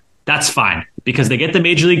elsewhere. That's fine, because they get the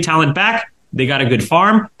major league talent back. They got a good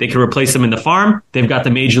farm. They can replace them in the farm. They've got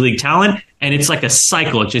the major league talent. And it's like a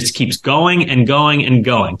cycle. It just keeps going and going and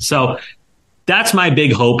going. So that's my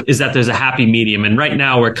big hope, is that there's a happy medium. And right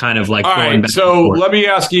now we're kind of like all going right, back. So let me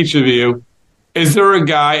ask each of you, is there a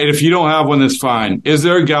guy, and if you don't have one, that's fine. Is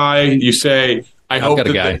there a guy you say, I hope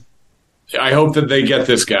that they get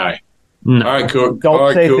this guy? No. All right, cool.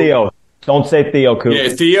 Don't say Theo. Don't say Theo, Coop. Yeah,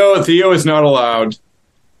 Theo is not allowed.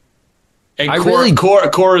 And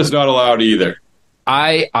Cora is not allowed either.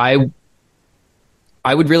 I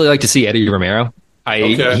would really like to see Eddie Romero.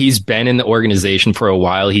 He's been in the organization for a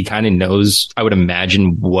while. He kind of knows, I would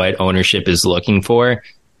imagine, what ownership is looking for.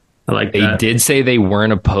 I like that. They did say they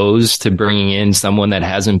weren't opposed to bringing in someone that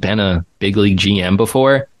hasn't been a big league GM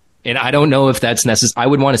before. And I don't know if that's necessary. I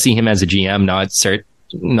would want to see him as a GM,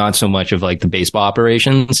 not so much of like the baseball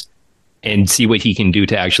operations, and see what he can do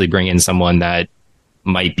to actually bring in someone that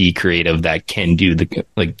might be creative, that can do the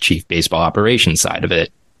like chief baseball operations side of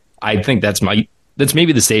it. I think that's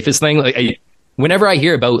maybe the safest thing. Like whenever I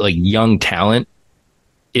hear about like young talent,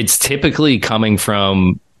 it's typically coming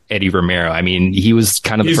from Eddie Romero. I mean, he was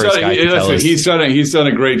kind of the first guy to tell us. He's done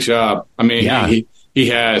a great job. I mean, yeah. he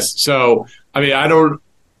has. So, I mean, I don't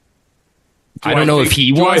know if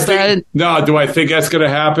he wants that. No, do I think that's going to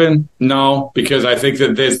happen? No, because I think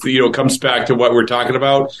that this, comes back to what we're talking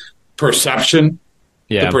about, perception.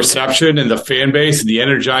 Yeah. The perception and the fan base and the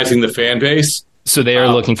energizing the fan base. So they are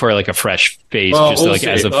looking for like a fresh face.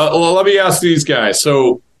 Let me ask these guys.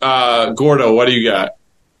 So, Gordo, what do you got?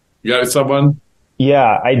 You got someone?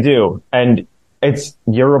 Yeah, I do. And It's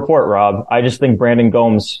your report, Rob. I just think Brandon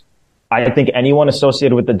Gomes, I think anyone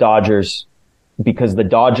associated with the Dodgers, because the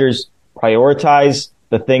Dodgers prioritize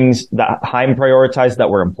the things that Chaim prioritized that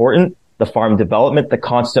were important, the farm development, the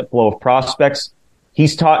constant flow of prospects.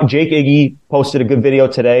 Jake Iggy posted a good video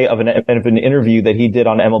today of an interview that he did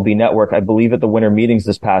on MLB Network, I believe at the winter meetings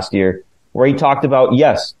this past year, where he talked about,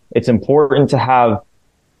 yes, it's important to have,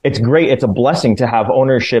 it's great, it's a blessing to have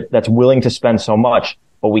ownership that's willing to spend so much,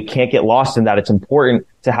 but we can't get lost in that. It's important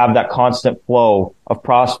to have that constant flow of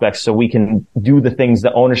prospects so we can do the things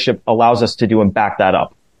that ownership allows us to do and back that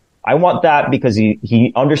up. I want that because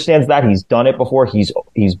he understands that. He's done it before. He's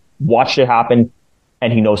watched it happen,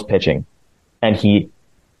 and he knows pitching. And he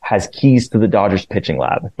has keys to the Dodgers pitching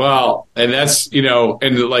lab. Well, and that's,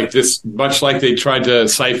 and like this, much like they tried to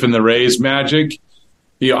siphon the Rays magic,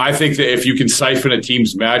 I think that if you can siphon a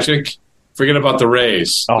team's magic, forget about the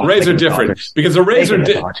Rays. The Rays are different because the Rays are,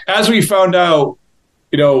 as we found out,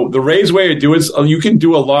 the Rays way of doing it, you can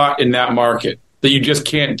do a lot in that market that you just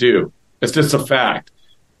can't do. It's just a fact.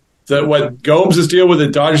 That what Gomes is dealing with the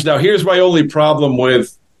Dodgers now. Here's my only problem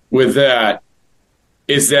with that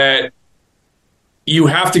is that you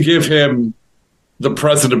have to give him the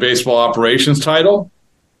president of baseball operations title.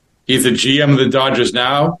 He's the GM of the Dodgers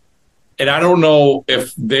now. And I don't know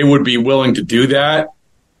if they would be willing to do that.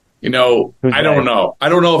 I don't know. I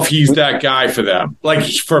don't know if he's that guy for them. Like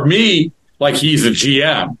for me, like he's a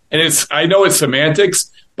GM. And I know it's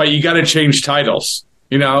semantics, but you got to change titles,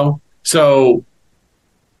 So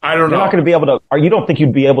I don't know. You're not going to be able to, or you don't think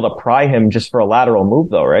you'd be able to pry him just for a lateral move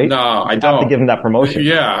though, right? No, I you don't. have to give him that promotion.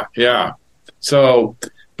 Yeah. So,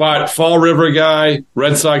 but Fall River guy,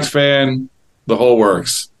 Red Sox fan, the whole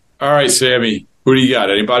works. All right, Sammy, who do you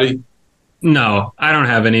got? Anybody? No, I don't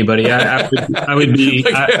have anybody. I would be.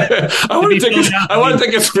 I want to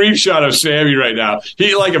take a screenshot of Sammy right now.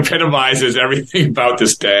 He epitomizes everything about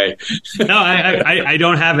this day. No, I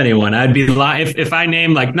don't have anyone. I'd be lying if I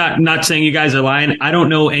name not saying you guys are lying. I don't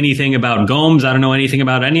know anything about Gomes. I don't know anything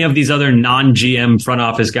about any of these other non-GM front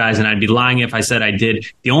office guys, and I'd be lying if I said I did.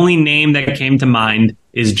 The only name that came to mind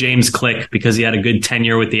is James Click because he had a good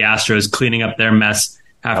tenure with the Astros, cleaning up their mess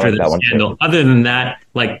after the scandal. Other than that,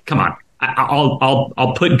 come on.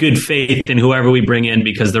 I'll put good faith in whoever we bring in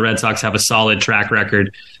because the Red Sox have a solid track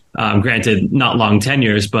record. Granted, not long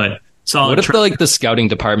tenures, but solid. What if the scouting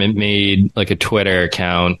department made a Twitter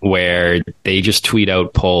account where they just tweet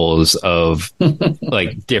out polls of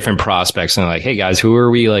different prospects and hey guys, who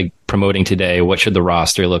are we promoting today? What should the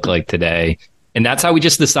roster look like today? And that's how we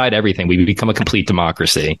just decide everything. We become a complete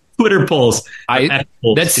democracy. Twitter polls.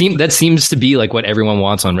 That seems to be what everyone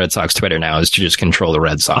wants on Red Sox Twitter now is to just control the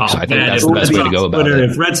Red Sox. I think that's the best way to go about it.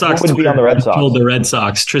 If Red Sox would be on the Red Sox, told the Red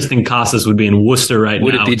Sox, Tristan Casas would be in Worcester right now.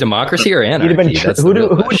 Would it be democracy or anarchy?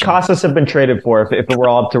 Who would Casas have been traded for if it were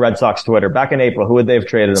all up to Red Sox Twitter back in April? Who would they have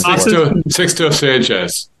traded him for? Sixto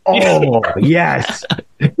Sanchez. Oh yes.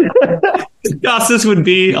 Casas would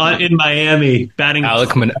be in Miami batting. I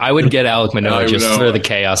would get Alek Manoah just for the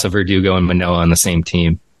chaos of Verdugo and Manoah on the same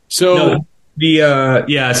team. So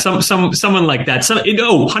someone like that.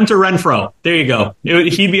 Hunter Renfroe. There you go.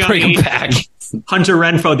 He'd be on the back. Hunter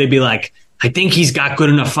Renfroe. They'd be like, I think he's got good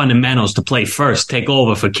enough fundamentals to play first, take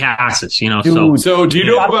over for Casas. Dude, so do you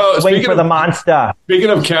know about the monster? Speaking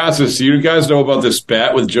of Casas, do you guys know about this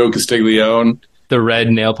bet with Joe Castiglione? The red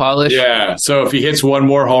nail polish? Yeah. So if he hits one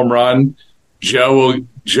more home run, Joe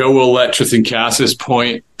will let Tristan Casas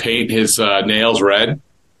paint his nails red.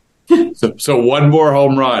 So one more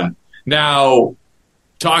home run. Now,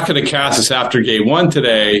 talking to Casas after game one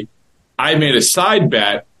today, I made a side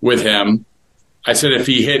bet with him. I said if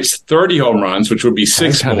he hits 30 home runs, which would be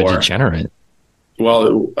six more. Kind of degenerate.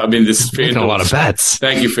 Well, I mean, this is FanDuel. A lot of bets.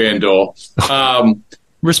 Thank you, FanDuel.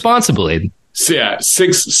 Responsibly. So yeah,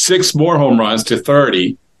 six more home runs to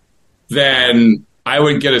 30, then I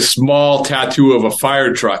would get a small tattoo of a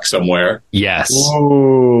fire truck somewhere. Yes.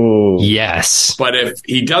 Whoa. Yes. But if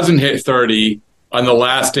he doesn't hit 30 on the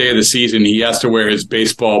last day of the season, he has to wear his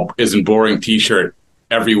baseball isn't boring t-shirt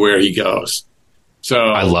everywhere he goes. So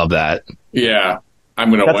I love that. Yeah, I'm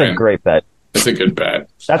going to win. That's a great bet. That's a good bet.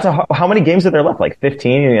 That's how many games are there left?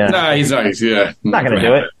 15? Yeah. Nah, he's not. Yeah, not going to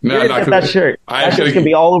do it. No, not gonna, that shirt. That's going to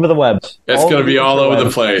be all over the webs. It's going to be all over the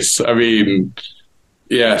place. I mean,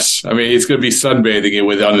 yes. I mean, he's going to be sunbathing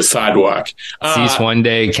it on the sidewalk. Cease one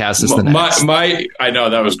day, Casas the next. I know,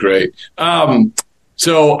 that was great.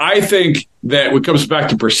 So I think that it comes back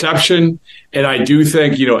to perception, and I do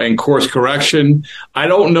think, and course correction. I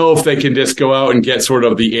don't know if they can just go out and get sort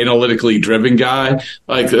of the analytically driven guy,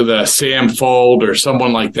 like the Sam Fold or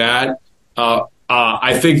someone like that.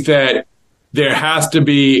 I think that there has to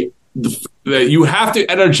be that you have to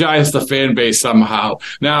energize the fan base somehow.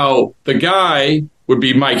 Now, the guy would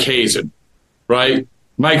be Mike Hazen, right?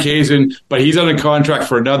 Mike Hazen, but he's under contract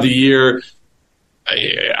for another year.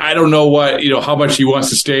 I don't know how much he wants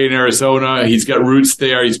to stay in Arizona. He's got roots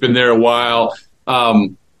there. He's been there a while.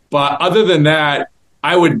 But other than that,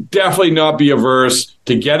 I would definitely not be averse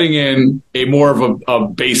to getting in more of a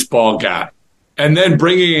baseball guy and then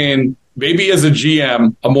bringing in, maybe as a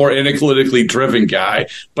GM, a more analytically driven guy,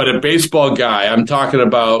 but a baseball guy. I'm talking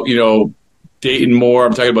about, Dayton Moore.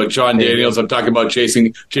 I'm talking about John Daniels. I'm talking about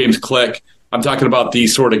James Click. I'm talking about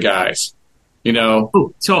these sort of guys.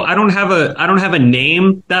 So I don't have a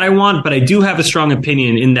name that I want, but I do have a strong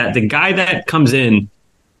opinion in that the guy that comes in,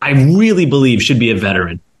 I really believe should be a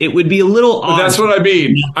veteran. It would be a little odd. That's what I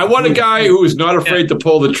mean. I want a guy who is not afraid to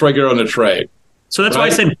pull the trigger on a trade. So that's why I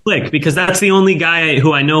said Click, because that's the only guy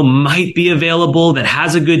who I know might be available that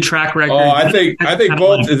has a good track record. Oh, I think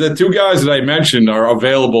both the two guys that I mentioned are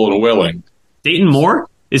available and willing. Dayton Moore,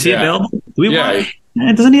 is he available?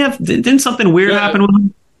 Doesn't he have? Didn't something weird happen with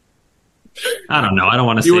him? I don't know. I don't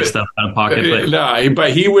want to say stuff out of pocket,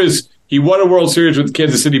 but he won a World Series with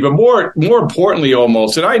Kansas City. But more importantly,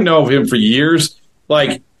 almost, and I know him for years.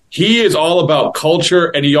 Like, he is all about culture,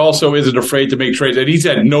 and he also isn't afraid to make trades. And he's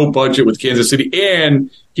had no budget with Kansas City,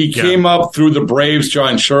 and he came up through the Braves,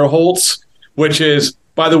 John Sherholtz, which is,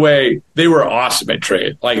 by the way, they were awesome at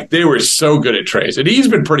trade. Like, they were so good at trades, and he's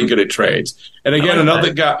been pretty good at trades. And again,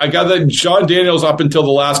 another guy, I got that John Daniels up until the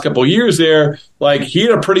last couple of years there. Like, he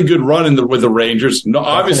had a pretty good run with the Rangers. No,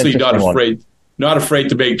 obviously not afraid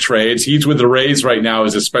to make trades. He's with the Rays right now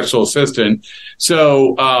as a special assistant.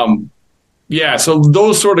 So, so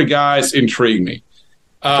those sort of guys intrigue me.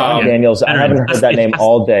 John Daniels, I haven't heard that name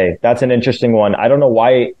all day. That's an interesting one. I don't know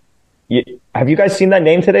why. Have you guys seen that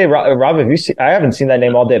name today? Rob, have you seen? I haven't seen that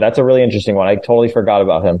name all day. That's a really interesting one. I totally forgot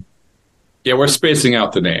about him. Yeah, we're spacing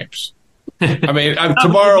out the names. I mean,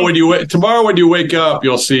 tomorrow when you wake up,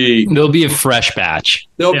 you'll see there'll be a fresh batch.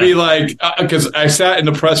 There'll be like, because I sat in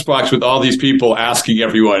the press box with all these people asking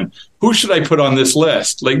everyone, who should I put on this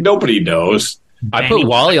list? Like, nobody knows. I put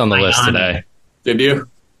Wally on the list today. Did you?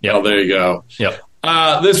 Yeah. Oh, there you go. Yep.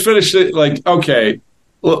 Let's finish it. Like, okay,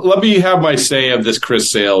 let me have my say of this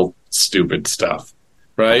Chris Sale stupid stuff,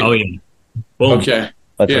 right? Oh yeah. Boom. Okay.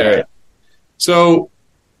 That's right.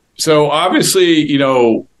 So obviously,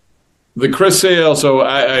 the Chris Sale. So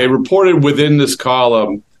I reported within this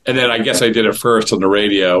column, and then I guess I did it first on the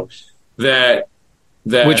radio. That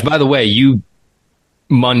which, by the way,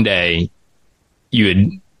 Monday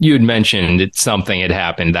you had mentioned that something had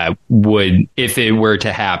happened that would, if it were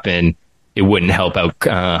to happen, it wouldn't help out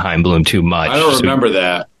Chaim Bloom too much. I don't remember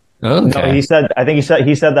that. Okay. No, I think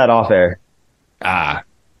he said that off air. All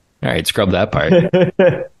right, scrub that part.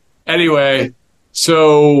 Anyway,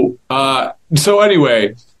 so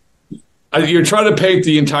anyway, you're trying to paint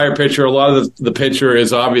the entire picture. A lot of the picture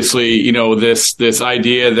is obviously, this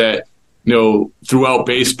idea that, throughout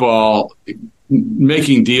baseball,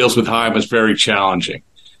 making deals with Chaim is very challenging.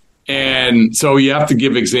 And so you have to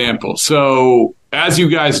give examples. So as you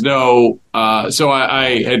guys know,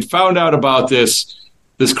 I had found out about this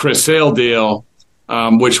Chris Sale deal,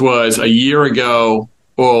 which was a year ago.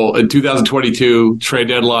 Well, in 2022 trade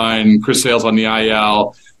deadline, Chris Sale's on the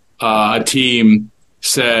IL. A team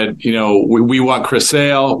said, we want Chris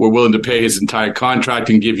Sale. We're willing to pay his entire contract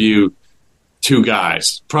and give you two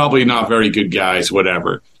guys, probably not very good guys,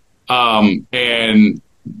 whatever. And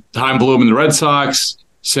Chaim Bloom and the Red Sox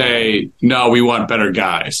say, no, we want better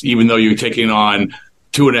guys, even though you're taking on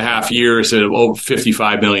 2.5 years at over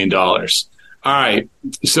 $55 million. All right.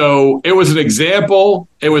 So it was an example.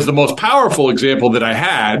 It was the most powerful example that I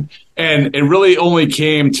had. And it really only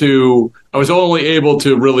I was only able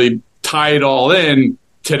to really tie it all in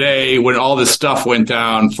today when all this stuff went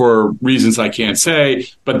down for reasons I can't say.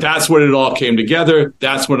 But that's when it all came together.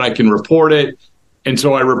 That's when I can report it. And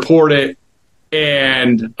so I report it.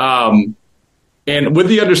 And with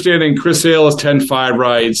the understanding Chris Sale has 10-5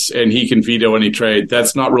 rights and he can veto any trade,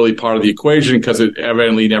 that's not really part of the equation because it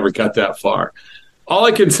evidently never got that far. All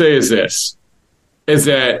I can say is this, is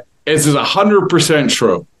that this is 100%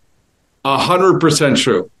 true. 100%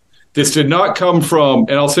 true. This did not come from,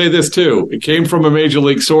 and I'll say this too, it came from a major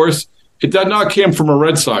league source. It did not come from a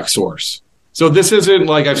Red Sox source. So this isn't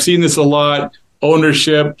like, I've seen this a lot,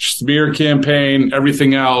 ownership, smear campaign,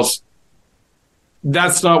 everything else.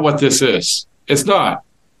 That's not what this is. It's not.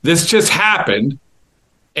 This just happened,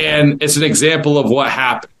 and it's an example of what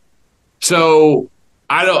happened. So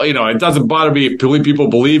I don't, it doesn't bother me if people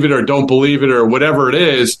believe it or don't believe it or whatever it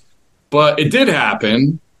is, but it did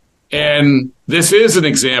happen, and this is an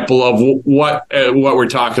example of what we're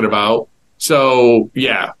talking about. So,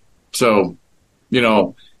 yeah. So,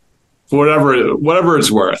 whatever it's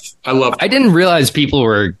worth. I didn't realize people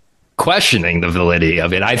were questioning the validity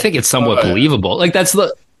of it. I think it's somewhat believable. Like, that's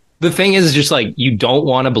the thing is just like, you don't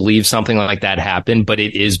want to believe something like that happened, but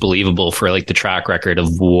it is believable for like the track record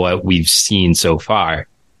of what we've seen so far.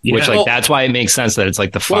 Yeah. Which that's why it makes sense that it's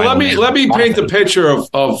like the final. Well, let me paint the picture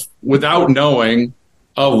of without knowing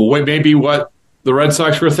of what the Red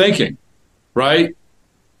Sox were thinking, right?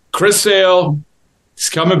 Chris Sale is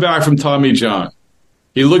coming back from Tommy John.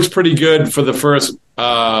 He looks pretty good for the first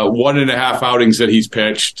 1.5 outings that he's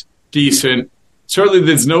pitched. Decent. Certainly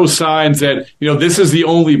there's no signs that, this is the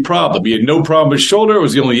only problem. He had no problem with his shoulder. It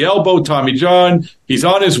was the only elbow. Tommy John, he's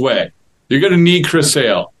on his way. You're going to need Chris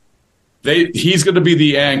Sale. He's going to be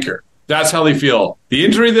the anchor. That's how they feel. The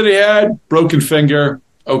injury that he had, broken finger,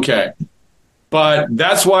 okay. But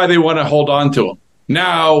that's why they want to hold on to him.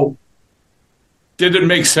 Now, did it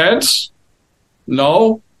make sense?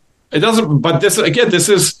 No. It doesn't. But this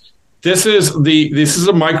is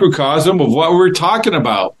a microcosm of what we're talking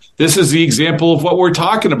about. This is the example of what we're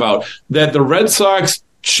talking about, that the Red Sox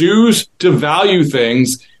choose to value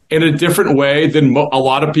things in a different way than a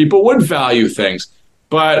lot of people would value things.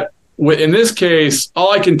 But in this case,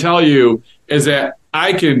 all I can tell you is that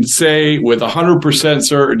I can say with 100%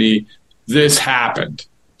 certainty this happened.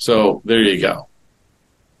 So there you go.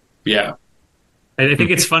 Yeah. I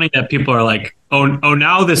think it's funny that people are like, oh,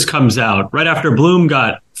 now this comes out right after Bloom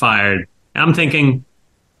got fired. I'm thinking,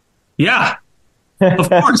 yeah, of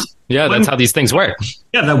course. Yeah, that's how these things work.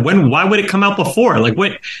 Yeah, why would it come out before? Like,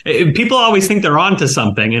 people always think they're onto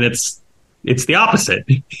something, and it's the opposite.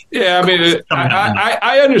 Yeah, I mean,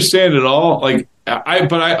 I understand it all. Like, I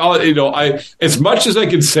as much as I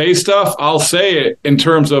can say stuff, I'll say it in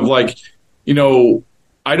terms of like,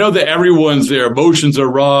 I know that their emotions are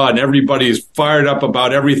raw and everybody's fired up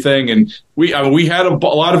about everything, and we had a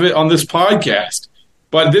lot of it on this podcast.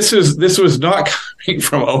 But this was not coming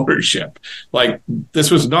from ownership. Like,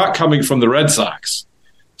 this was not coming from the Red Sox.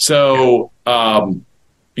 So,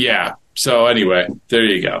 yeah. So anyway, there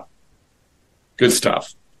you go. Good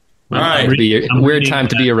stuff. All right. Weird time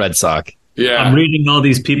to be a Red Sox. Yeah. I'm reading all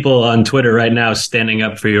these people on Twitter right now standing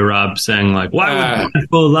up for you, Rob, saying like, why would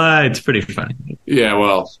people lie? It's pretty funny. Yeah,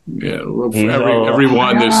 well, yeah.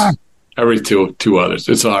 Everyone, there's every two others.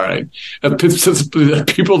 It's all right.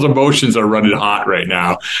 People's emotions are running hot right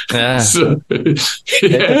now. Yeah. So,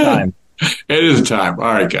 it is time.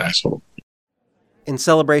 All right, guys. In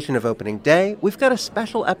celebration of opening day, we've got a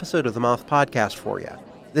special episode of the Moth Podcast for you.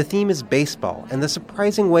 The theme is baseball and the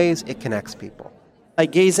surprising ways it connects people. I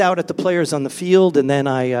gaze out at the players on the field, and then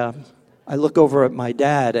I look over at my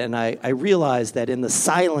dad, and I realize that in the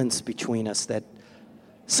silence between us that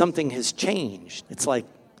something has changed. It's like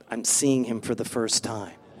I'm seeing him for the first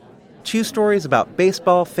time. 2 stories about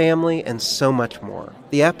baseball, family, and so much more.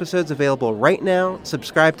 The episode's available right now.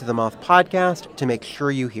 Subscribe to the Moth Podcast to make sure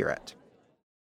you hear it.